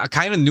that's a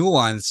kind of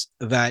nuance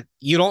that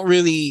you don't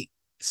really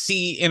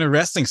see in a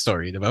wrestling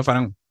story, diba?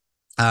 Parang,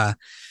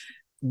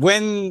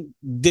 when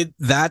did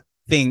that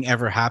thing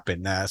ever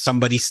happen?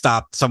 Somebody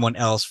stopped someone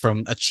else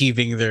from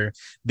achieving their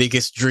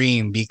biggest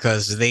dream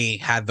because they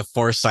had the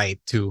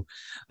foresight to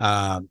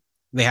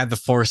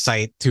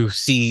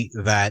see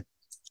that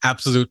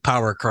absolute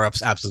power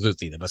corrupts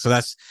absolutely. So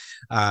that's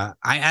I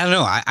don't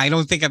know. I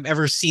don't think I've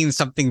ever seen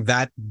something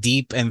that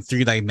deep and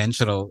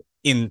three-dimensional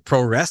in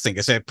pro wrestling.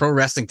 Because pro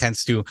wrestling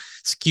tends to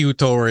skew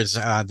towards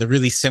the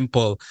really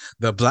simple,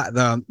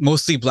 the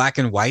mostly black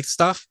and white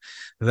stuff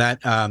that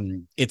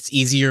it's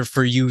easier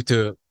for you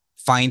to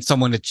find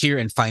someone to cheer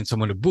and find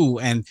someone to boo.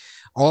 And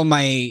all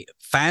my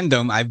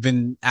fandom, I've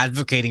been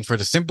advocating for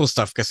the simple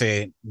stuff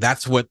because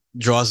that's what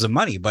draws the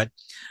money. But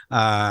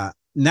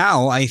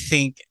now I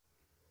think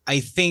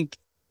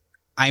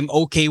I'm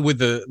okay with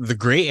the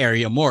gray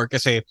area more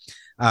because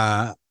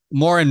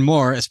more and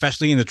more,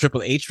 especially in the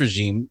Triple H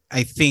regime,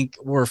 I think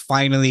we're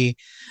finally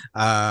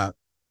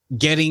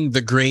getting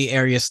the gray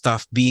area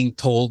stuff being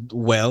told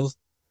well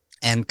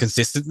and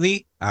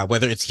consistently,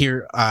 whether it's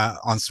here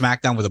on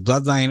SmackDown with the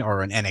Bloodline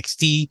or on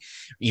NXT,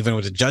 even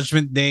with the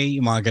Judgment Day,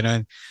 yung mga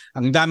ganun.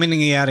 Ang dami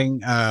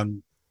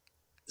nangyayaring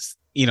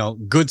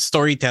good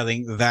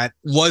storytelling that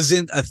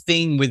wasn't a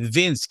thing with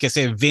Vince, because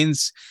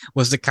Vince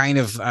was the kind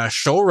of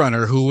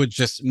showrunner who would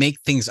just make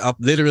things up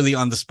literally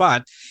on the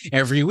spot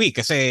every week.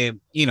 Kasi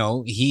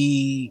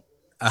he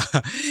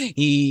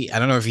I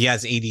don't know if he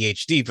has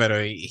ADHD, but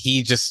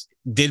he just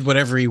did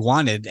whatever he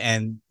wanted,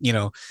 and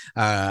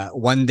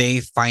one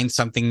day finds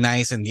something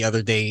nice and the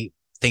other day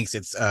thinks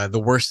it's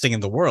the worst thing in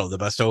the world.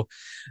 So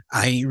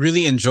I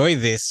really enjoy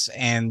this,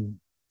 and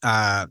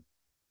I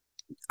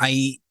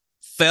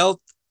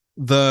felt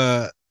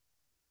the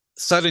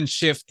sudden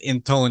shift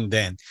in tone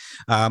then.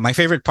 My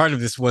favorite part of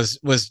this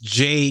was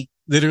Jay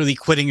literally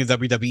quitting the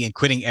WWE and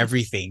quitting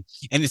everything.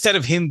 And instead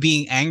of him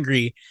being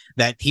angry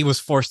that he was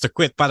forced to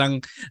quit,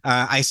 parang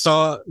I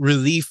saw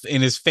relief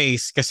in his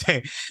face because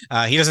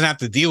he doesn't have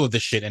to deal with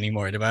this shit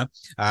anymore, diba?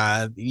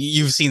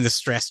 You've seen the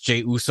stress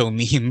Jay Uso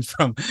meme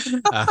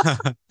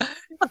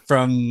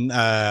from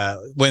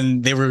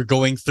when they were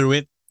going through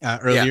it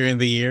earlier in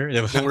the year.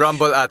 Yung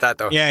Rumble ata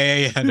to.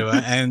 Yeah.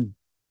 Diba? And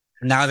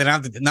now he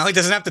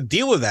doesn't have to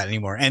deal with that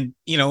anymore. And,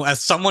 as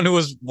someone who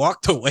has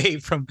walked away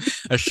from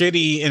a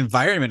shitty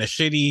environment, a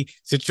shitty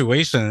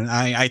situation,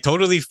 I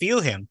totally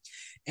feel him.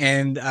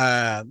 And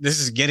this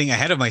is getting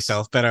ahead of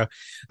myself, but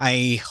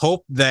I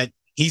hope that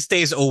he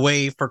stays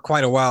away for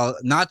quite a while,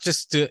 not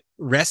just to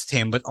rest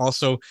him, but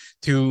also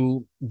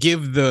to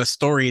give the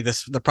story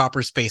the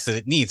proper space that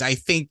it needs. I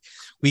think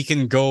we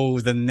can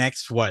go the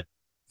next,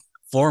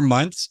 4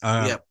 months?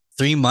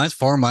 3 months,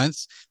 4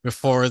 months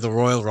before the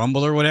Royal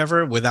Rumble or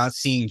whatever without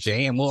seeing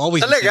Jay, and we'll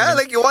always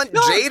like you want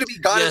Jay to be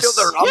gone until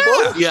the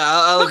Rumble? Yeah,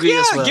 I'll agree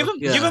as well.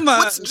 Give him a...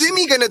 What's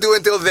Jimmy gonna do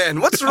until then?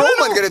 What's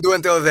Roman gonna do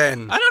until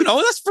then? I don't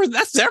know.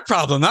 That's their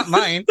problem, not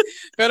mine.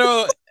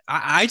 Pero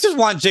I just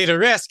want Jay to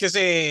rest because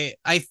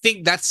I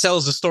think that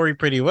sells the story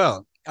pretty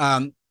well.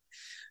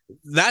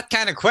 That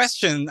kind of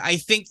question, I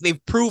think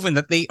they've proven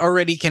that they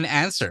already can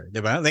answer,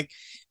 diba? Like,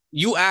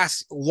 you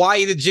ask,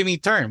 why did Jimmy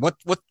turn? What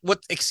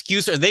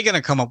excuse are they going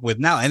to come up with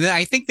now? And then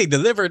I think they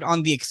delivered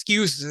on the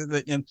excuse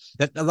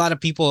that a lot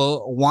of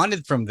people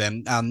wanted from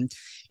them.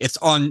 It's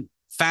on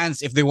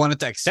fans if they wanted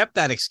to accept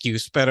that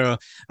excuse. Pero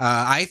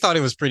I thought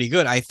it was pretty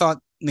good. I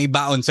thought may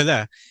baon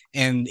sila.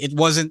 And it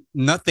wasn't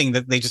nothing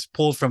that they just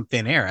pulled from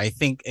thin air. I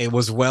think it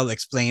was well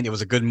explained. It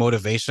was a good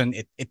motivation.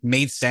 It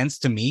made sense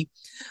to me.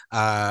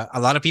 A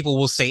lot of people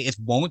will say it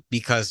won't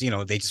because,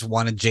 they just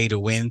wanted Jay to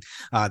win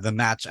the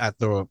match at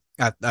the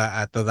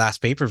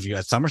last pay-per-view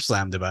at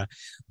SummerSlam, diba?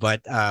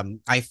 But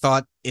I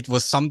thought it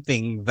was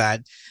something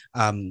that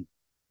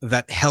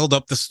held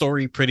up the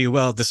story pretty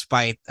well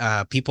despite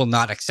people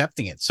not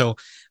accepting it. So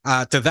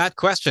to that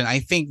question, I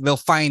think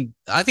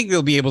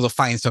they'll be able to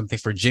find something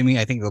for Jimmy.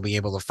 I think they'll be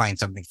able to find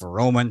something for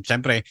Roman.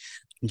 Siyempre,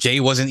 Jay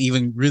wasn't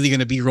even really going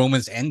to be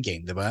Roman's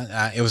endgame,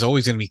 diba? It was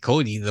always going to be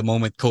Cody the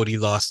moment Cody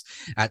lost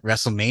at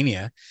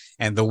WrestleMania,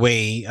 and the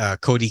way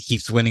Cody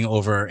keeps winning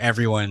over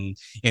everyone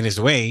in his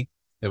way,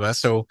 diba?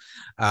 So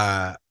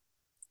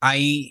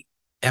I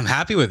am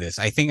happy with this.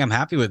 I think I'm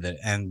happy with it.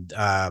 And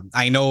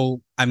I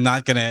know I'm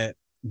not going to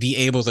be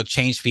able to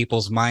change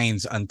people's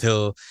minds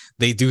until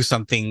they do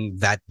something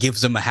that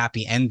gives them a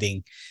happy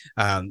ending,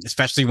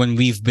 especially when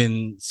we've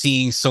been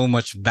seeing so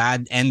much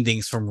bad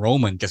endings from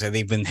Roman because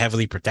they've been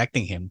heavily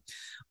protecting him.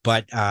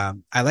 But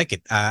I like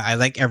it. I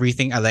like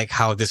everything. I like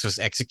how this was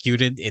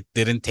executed. It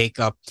didn't take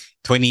up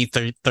 20,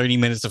 30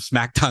 minutes of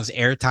SmackDown's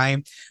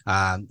airtime.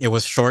 It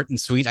was short and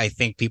sweet. I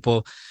think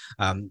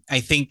I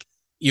think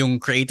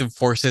yung creative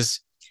forces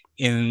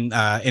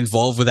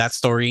involved with that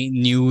story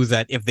knew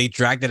that if they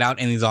dragged it out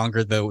any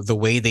longer the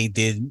way they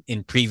did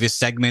in previous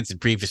segments in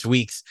previous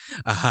weeks,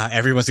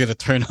 everyone's going to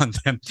turn on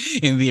them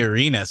in the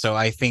arena. So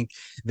I think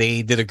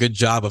they did a good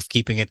job of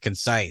keeping it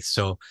concise.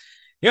 So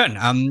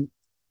yeah,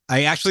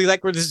 I actually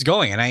like where this is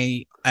going, and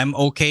I'm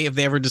okay if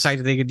they ever decide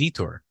to take a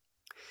detour.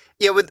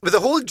 Yeah, with the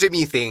whole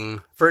Jimmy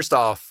thing, first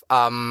off,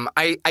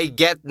 I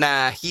get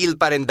na heel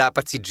pa rin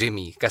dapat si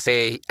Jimmy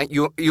kasi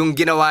yung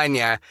ginawa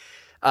niya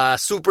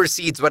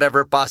supersedes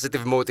whatever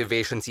positive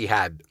motivations he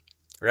had,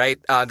 right?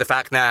 The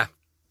fact na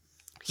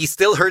he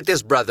still hurt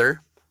his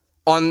brother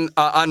en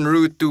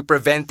route to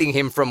preventing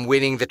him from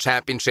winning the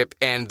championship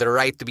and the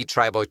right to be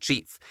tribal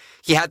chief.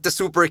 He had to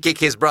super kick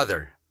his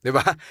brother,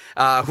 diba?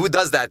 Who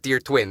does that to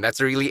your twin? That's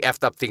a really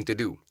effed up thing to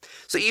do.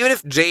 So even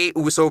if Jimmy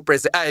Uso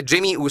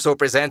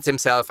presents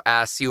himself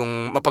as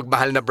yung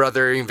mapagmahal na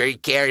brother, yung very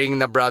caring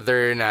na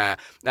brother na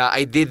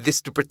I did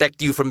this to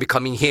protect you from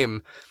becoming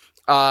him,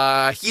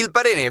 heel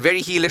pa rin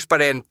very heelish pa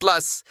rin.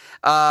 Plus,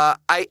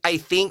 I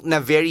think na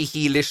very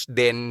heelish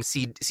din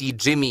si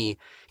Jimmy.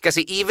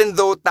 Kasi even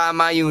though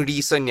tama yung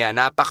reason niya,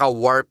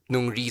 napaka-warp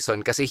nung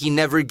reason kasi he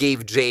never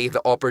gave Jay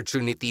the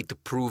opportunity to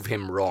prove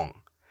him wrong.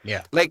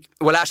 Yeah. Like,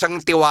 wala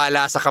siyang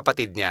tiwala sa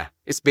kapatid niya.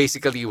 It's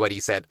basically what he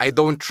said. I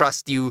don't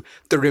trust you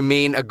to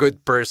remain a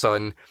good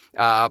person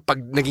pag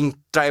naging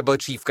tribal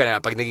chief ka na,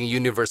 pag naging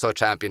universal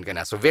champion ka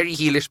na. So very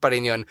heelish pa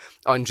rin yun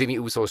on Jimmy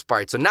Uso's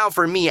part. So now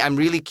for me, I'm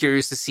really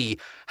curious to see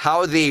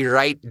how they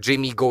write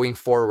Jimmy going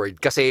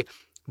forward. Kasi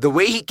the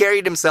way he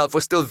carried himself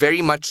was still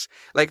very much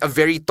like a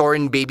very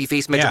torn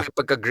babyface, medyo may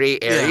pagka-gray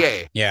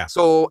area. Yeah.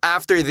 So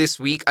after this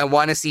week, I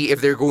want to see if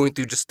they're going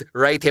to just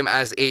write him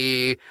as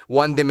a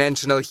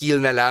one-dimensional heel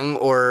na lang,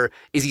 or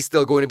is he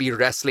still going to be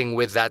wrestling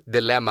with that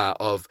dilemma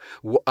of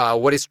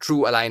what his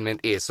true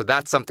alignment is. So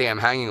that's something I'm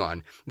hanging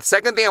on. The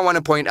second thing I want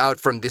to point out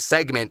from this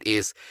segment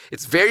is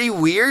it's very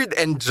weird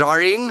and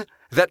jarring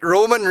that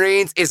Roman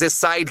Reigns is a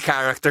side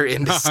character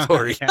in this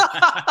story.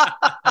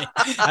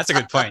 That's a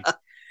good point.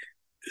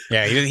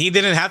 Yeah, he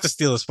didn't have to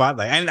steal the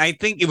spotlight. And I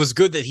think it was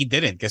good that he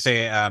didn't because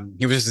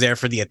he was just there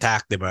for the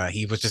attack, diba?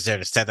 He was just there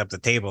to set up the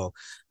table.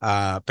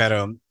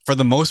 Pero for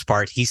the most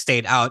part, he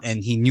stayed out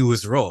and he knew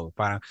his role.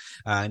 Parang,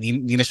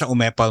 hindi na siya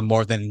umepal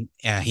more than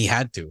he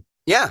had to.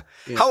 Yeah.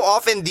 How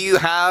often do you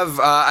have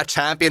a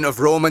champion of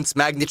Roman's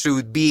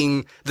magnitude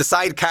being the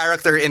side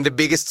character in the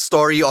biggest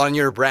story on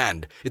your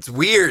brand? It's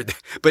weird,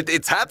 but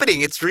it's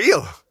happening. It's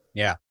real.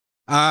 Yeah.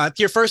 To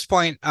your first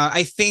point,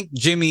 I think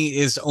Jimmy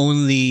is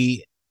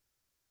only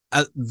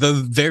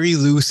the very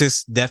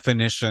loosest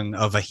definition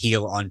of a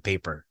heel on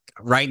paper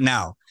right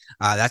now.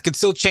 That could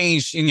still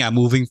change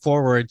moving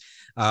forward.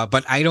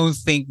 But I don't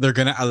think they're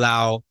going to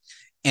allow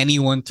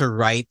anyone to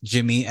write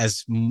Jimmy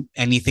as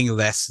anything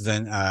less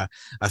than a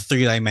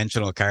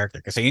three-dimensional character.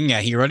 Because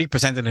he already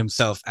presented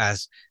himself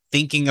as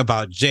thinking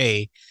about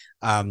Jay.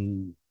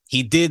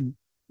 He did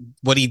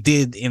what he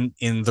did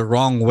in the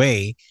wrong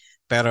way.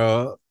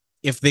 Pero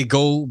if they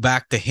go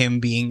back to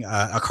him being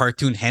a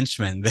cartoon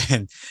henchman,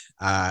 then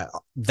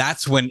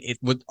that's when it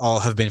would all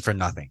have been for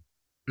nothing.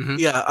 Mm-hmm.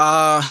 Yeah,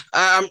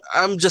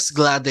 I'm just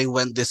glad they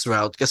went this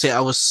route because I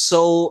was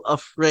so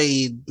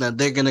afraid that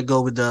they're gonna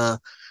go with the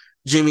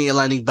Jimmy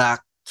aligning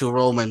back to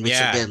Roman, which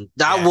again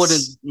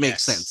wouldn't make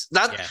sense.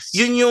 That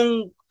yun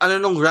yung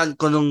nung rant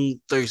ko nung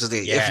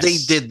Thursday. If they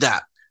did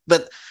that,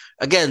 but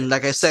again,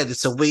 like I said,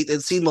 it's a wait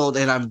and see mode,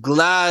 and I'm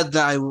glad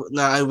that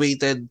I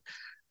waited.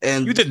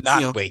 And you did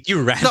not wait.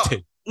 You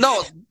ranted.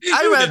 No,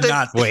 I ranted. Did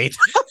not wait.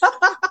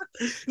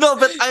 No,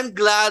 but I'm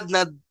glad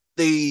that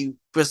they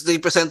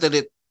presented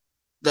it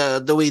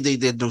the way they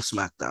did on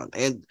SmackDown.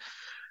 And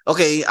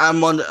okay,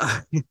 I'm on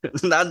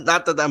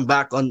not that I'm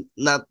back on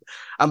the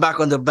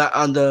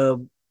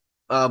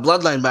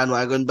Bloodline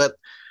bandwagon, but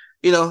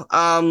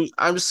I'm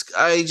just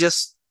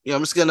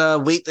gonna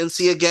wait and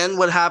see again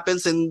what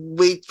happens and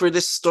wait for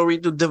this story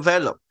to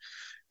develop.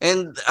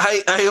 And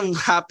I am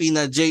happy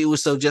that Jey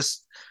Uso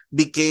just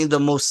became the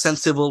most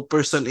sensible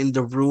person in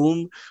the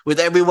room with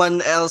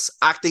everyone else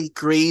acting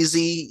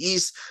crazy.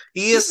 He's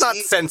not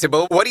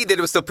sensible. What he did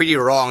was still pretty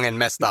wrong and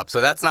messed up.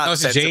 So that's not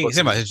sensible.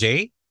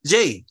 Jay?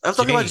 Jay. I'm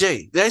talking about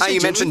Jay. Did I say you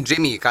Jimmy? mentioned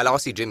Jimmy. Kala ko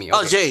si Jimmy.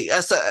 Okay. Oh,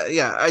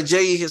 Jay.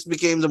 Jay has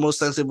became the most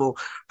sensible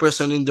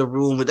person in the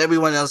room with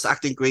everyone else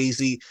acting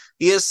crazy.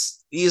 He is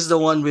the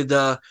one with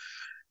the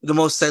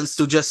most sense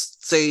to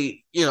just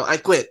say, I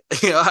quit.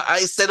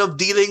 Instead of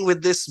dealing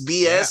with this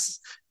BS,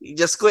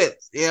 just quit.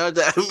 It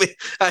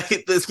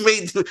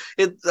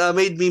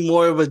made me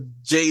more of a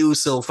Jey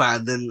Uso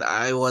fan than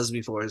I was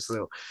before.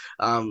 So,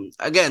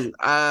 again,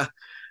 I'm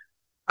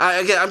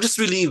just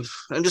relieved.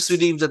 I'm just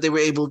relieved that they were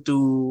able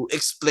to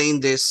explain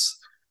this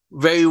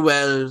very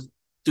well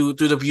to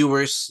the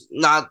viewers.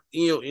 Not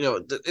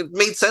it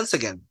made sense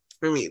again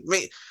for me.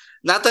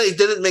 Not that it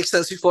didn't make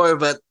sense before,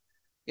 but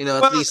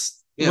at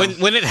least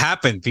when it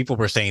happened, people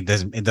were saying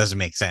it doesn't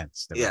make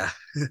sense. Yeah.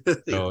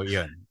 So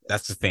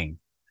that's the thing.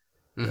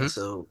 Mm-hmm.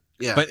 So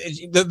yeah, but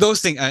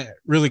those things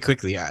really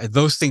quickly.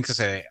 Those things to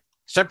say,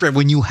 separate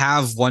when you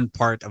have one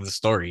part of the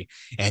story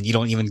and you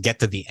don't even get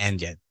to the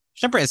end yet.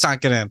 Separate, it's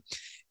not gonna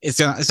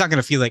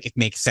feel like it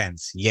makes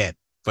sense yet.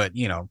 But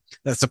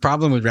that's the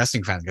problem with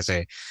wrestling fans.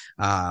 Because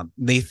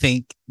they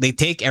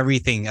take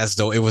everything as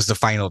though it was the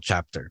final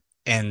chapter,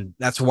 and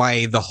that's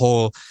why the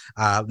whole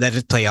let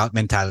it play out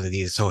mentality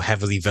is so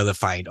heavily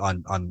vilified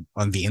on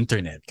the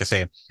internet. Because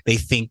they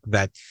think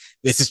that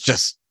this is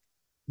just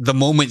the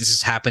moment is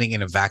just happening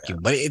in a vacuum,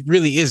 but it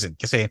really isn't.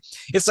 Because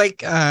it's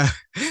like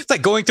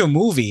going to a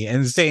movie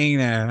and saying,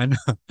 Ken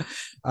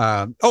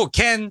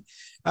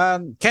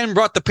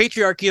brought the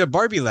patriarchy to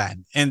Barbie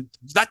Land, and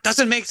that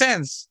doesn't make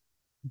sense.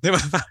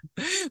 But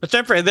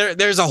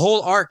there's a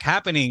whole arc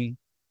happening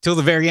till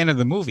the very end of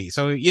the movie.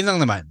 So yun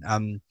lang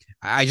naman.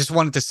 I just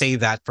wanted to say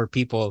that for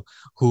people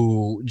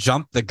who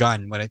jump the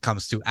gun when it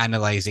comes to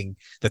analyzing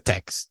the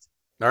text.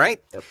 All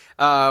right. Yep.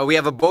 We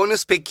have a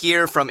bonus pick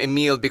here from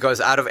Emil because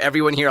out of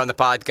everyone here on the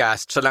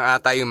podcast, siya lang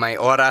ata yung may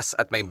oras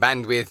at may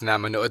bandwidth na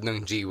manood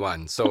ng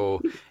G1.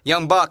 So,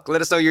 Young Buck, let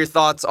us know your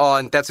thoughts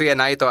on Tetsuya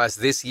Naito as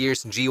this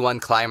year's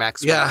G1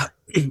 Climax winner.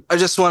 Yeah, I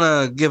just want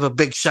to give a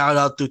big shout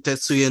out to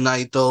Tetsuya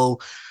Naito.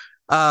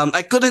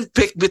 I couldn't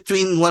pick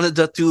between one of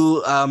the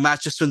two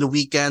matches from the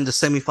weekend, the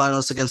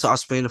semifinals against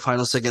Ospreay and the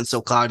finals against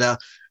Okada,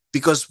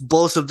 because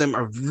both of them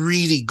are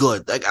really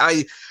good. Like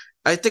I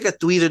think I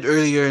tweeted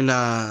earlier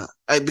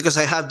because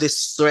I have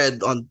this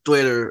thread on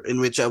Twitter in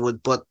which I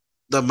would put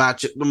the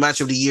match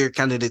of the year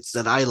candidates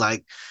that I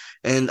like,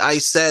 and I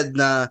said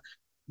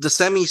the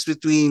semis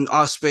between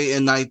Ospreay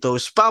and Naito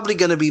is probably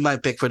gonna be my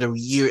pick for the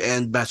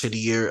year-end match of the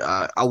year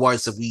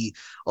awards that we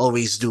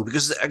always do,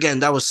 because again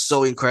that was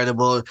so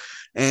incredible,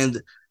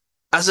 and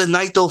as a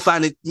Naito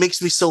fan it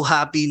makes me so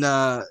happy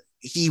na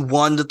he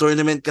won the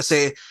tournament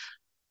kasi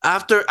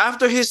after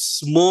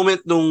his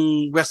moment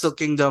nung Wrestle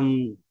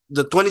Kingdom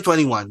the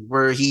 2021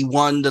 where he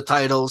won the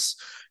titles,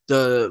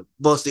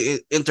 both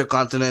the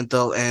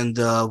Intercontinental and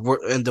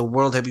the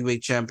World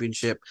Heavyweight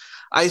Championship,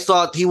 I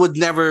thought he would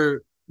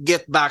never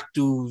get back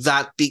to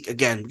that peak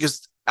again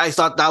because I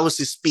thought that was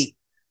his peak.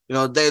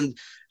 Then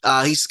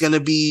He's going to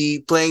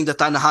be playing the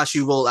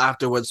Tanahashi role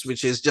afterwards,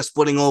 which is just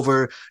putting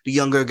over the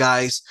younger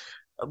guys.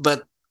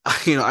 But,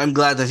 I'm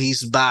glad that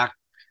he's back.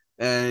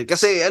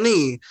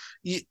 Kasi,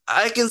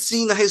 I can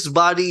see na his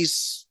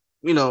body's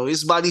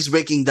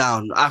breaking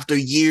down after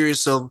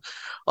years of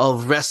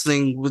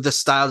wrestling with the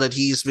style that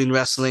he's been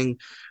wrestling.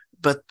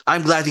 But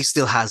I'm glad he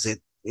still has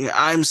it.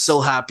 I'm so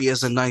happy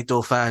as a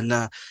Naito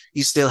fan.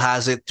 He still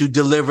has it to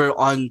deliver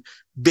on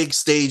big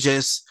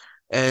stages.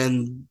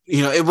 And,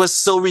 it was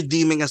so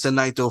redeeming as a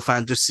Naito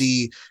fan to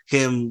see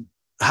him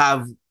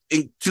have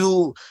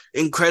two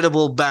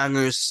incredible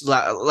bangers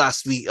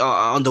last week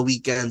on the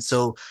weekend.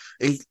 So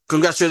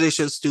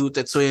congratulations to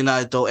Tetsuya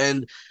Naito.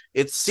 And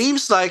it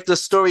seems like the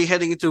story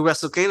heading into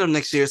Wrestle Kingdom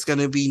next year is going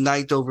to be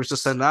Naito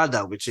versus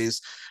Sanada, which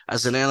is,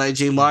 as an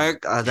LIJ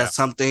mark, that's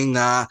something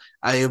I'm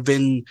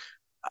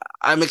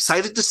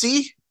excited to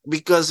see,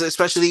 because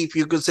especially if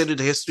you consider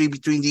the history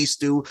between these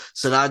two,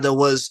 Sanada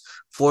was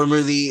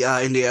formerly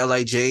in the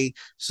LIJ,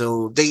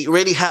 so they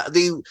already have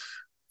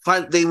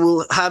they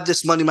will have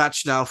this money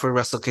match now for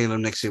Wrestle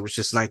Kingdom next year, which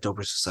is Naito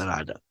versus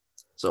Sanada.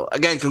 So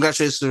again,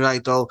 congratulations to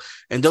Naito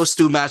and those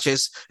two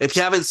matches. If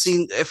you haven't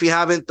seen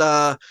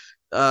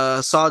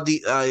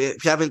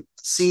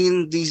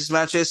these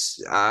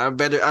matches, I'm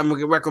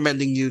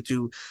recommending you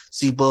to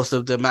see both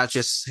of the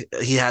matches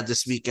he had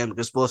this weekend,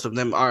 because both of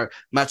them are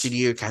match of the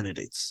year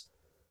candidates.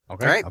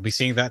 Okay, right. I'll be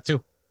seeing that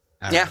too.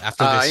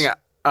 After this.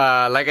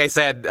 Like I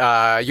said,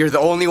 you're the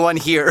only one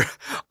here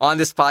on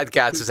this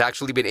podcast who's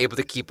actually been able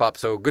to keep up.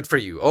 So good for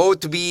you. Oh,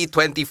 to be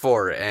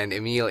 24 and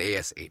Emil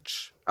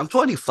ASH. I'm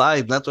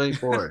 25, not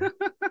 24.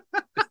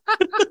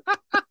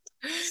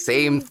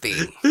 Same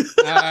thing.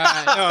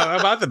 No,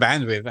 about the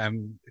bandwidth,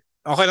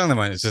 okay lang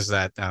naman. It's just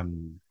that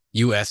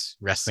US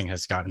wrestling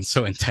has gotten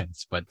so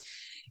intense. But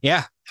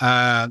yeah,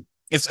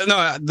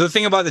 the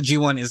thing about the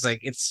G1 is like,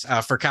 it's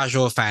for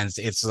casual fans,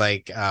 it's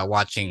like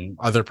watching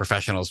other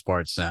professional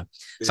sports.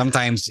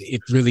 Sometimes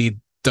it really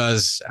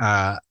does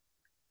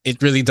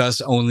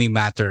only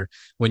matter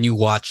when you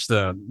watch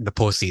the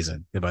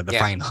postseason, about the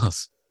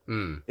finals.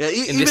 Yeah,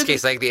 in this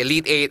case, like the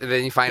Elite 8 and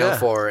then the Final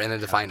 4 and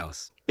then the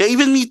finals. Yeah,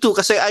 even me too,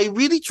 kasi I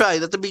really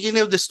tried at the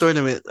beginning of this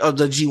tournament, of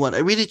the G1, I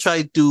really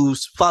tried to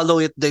follow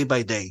it day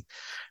by day.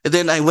 And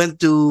then I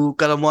went to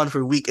Kalamuan for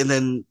a week, and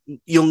then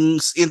yung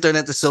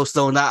internet is so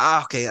slow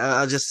na, okay,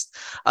 I'll just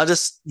I'll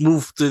just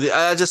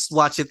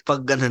watch it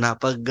pag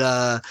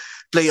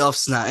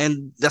playoffs na,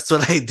 and that's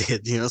what I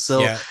did,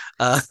 so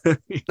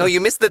no, you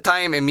missed the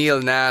time,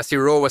 Emil, na si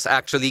Ro was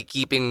actually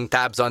keeping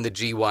tabs on the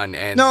G1,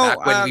 and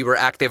back when we were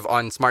active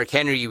on Smart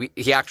Henry,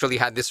 he actually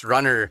had this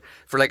runner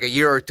for like a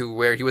year or two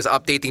where he was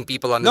updating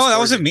people on the that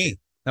wasn't me.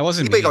 That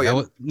wasn't me.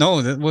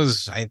 That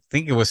was, I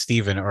think it was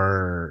Steven,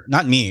 or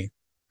not me.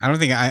 I don't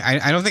think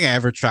I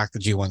ever tracked the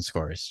G1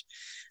 scores.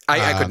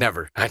 I could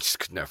never. I just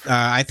could never.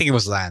 I think it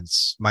was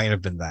Lance. Might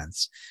have been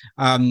Lance.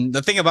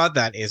 The thing about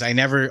that is I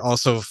never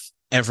also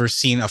ever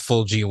seen a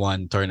full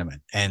G1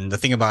 tournament. And the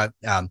thing about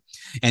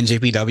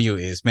NJPW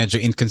is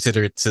medyo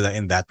inconsiderate sila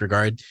in that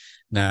regard.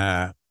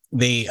 Na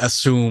they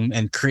assume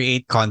and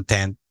create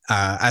content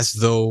as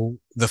though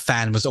the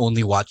fan was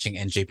only watching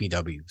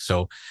NJPW.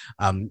 So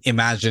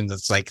imagine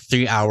that's like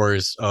 3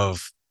 hours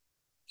of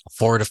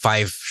 4 to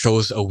 5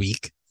 shows a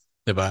week.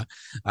 Diba?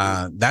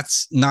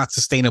 That's not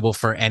sustainable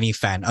for any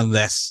fan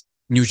unless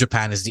New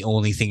Japan is the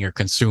only thing you're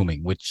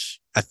consuming, which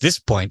at this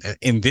point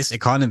in this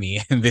economy,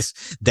 in this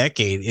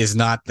decade, is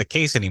not the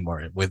case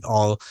anymore with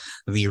all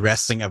the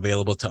wrestling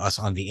available to us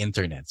on the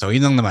internet. So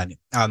yun lang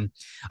naman.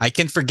 I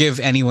can forgive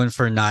anyone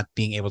for not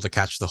being able to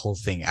catch the whole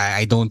thing.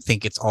 I don't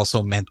think it's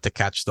also meant to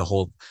catch the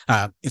whole,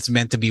 it's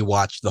meant to be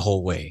watched the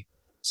whole way.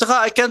 Saka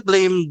I can't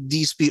blame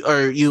these people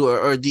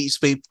or these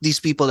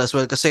people as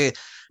well, kasi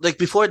like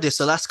before this,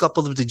 the last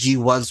couple of the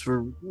G1s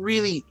were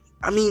really,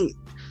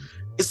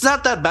 it's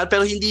not that bad,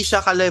 pero hindi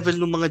siya ka-level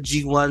ng mga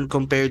G1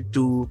 compared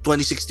to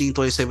 2016,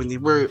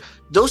 2017, where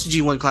those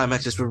G1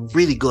 climaxes were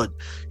really good.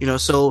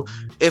 So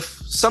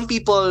if some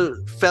people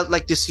felt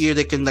like this year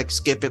they can like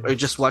skip it or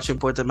just watch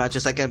important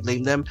matches, I can't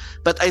blame them.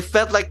 But I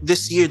felt like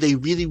this year they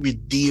really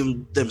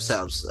redeemed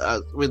themselves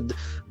with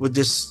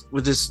this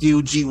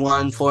new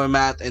G1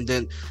 format, and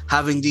then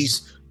having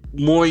these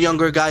more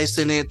younger guys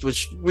in it,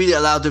 which really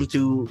allowed them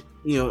to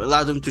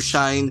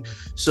shine.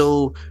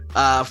 So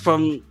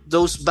from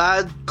those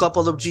bad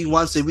couple of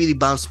G1s, they really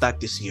bounced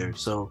back this year.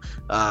 So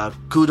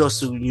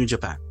kudos to New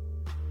Japan.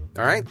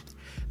 All right.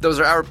 Those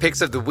are our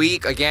picks of the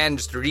week. Again,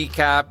 just to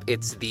recap,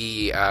 it's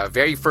the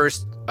very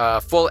first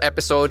full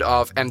episode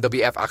of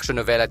MWF Action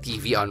Novela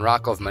TV on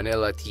Rock of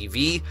Manila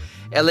TV.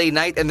 LA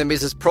Knight and the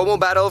Mrs. promo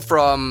battle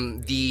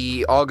from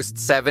the August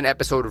 7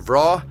 episode of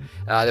Raw.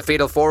 The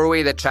Fatal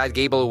 4-Way that Chad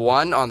Gable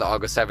won on the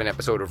August 7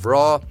 episode of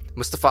Raw.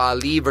 Mustafa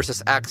Ali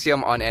versus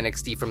Axiom on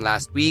NXT from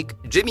last week.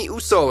 Jimmy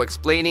Uso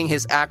explaining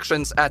his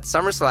actions at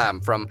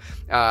SummerSlam from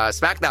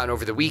SmackDown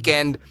over the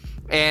weekend.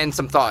 and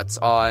some thoughts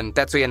on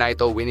Tetsuya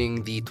Naito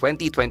winning the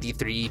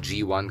 2023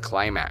 G1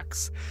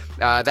 Climax.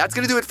 That's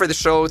going to do it for the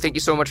show. Thank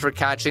you so much for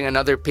catching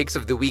another Picks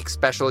of the Week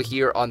special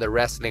here on the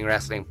Wrestling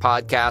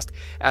Podcast.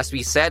 As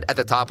we said at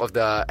the top of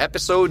the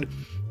episode,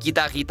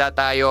 kita-kita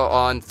tayo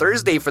on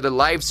Thursday for the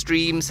live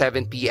stream,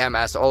 7 p.m.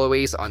 as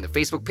always on the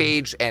Facebook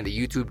page and the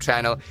YouTube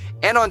channel.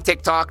 And on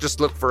TikTok, just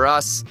look for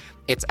us.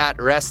 It's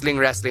at Wrestling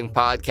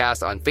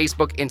Podcast on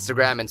Facebook,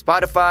 Instagram, and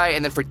Spotify.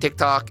 And then for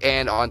TikTok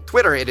and on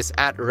Twitter, it is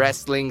at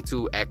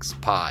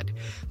Wrestling2XPod.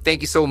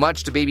 Thank you so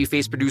much to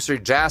Babyface producer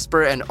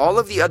Jasper and all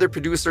of the other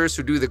producers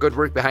who do the good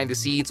work behind the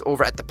scenes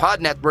over at the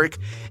Pod Network.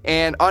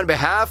 And on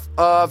behalf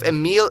of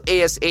Emil,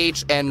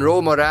 ASH, and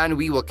Ro Moran,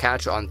 we will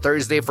catch you on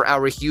Thursday for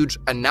our huge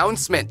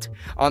announcement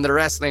on the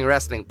Wrestling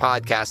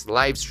Podcast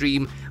live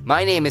stream.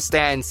 My name is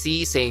Stan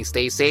C, saying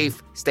stay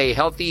safe, stay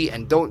healthy,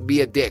 and don't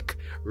be a dick.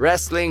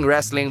 Wrestling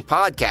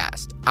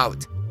Podcast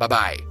out.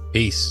 Bye-bye.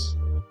 Peace.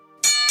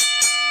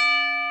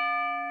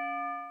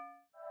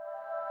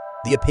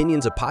 The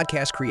opinions of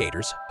podcast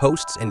creators,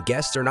 hosts, and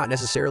guests are not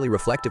necessarily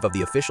reflective of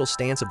the official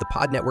stance of the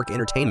Pod Network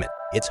Entertainment,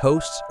 its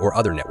hosts, or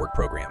other network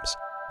programs.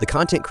 The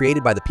content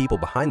created by the people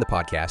behind the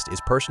podcast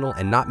is personal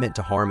and not meant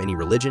to harm any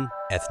religion,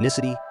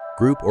 ethnicity,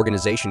 group,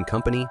 organization,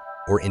 company,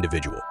 or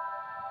individual.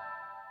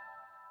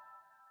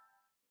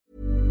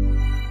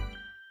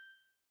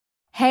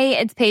 Hey,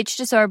 it's Paige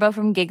DeSorbo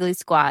from Giggly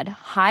Squad.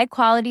 High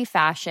quality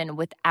fashion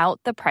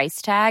without the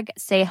price tag.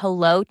 Say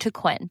hello to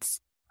Quince.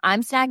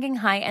 I'm snagging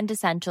high-end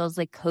essentials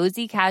like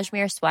cozy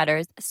cashmere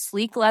sweaters,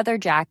 sleek leather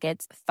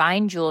jackets,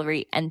 fine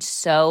jewelry, and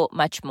so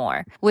much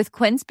more. With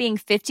Quince being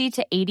 50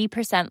 to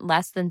 80%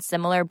 less than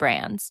similar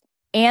brands.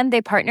 And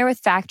they partner with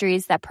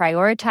factories that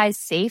prioritize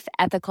safe,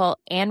 ethical,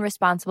 and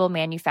responsible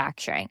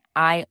manufacturing.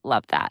 I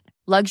love that.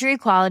 Luxury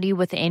quality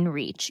within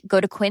reach. Go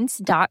to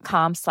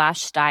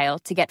quince.com/style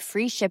to get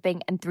free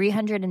shipping and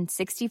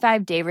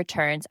 365-day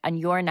returns on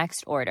your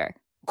next order.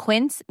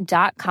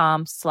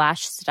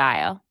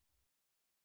 Quince.com/style.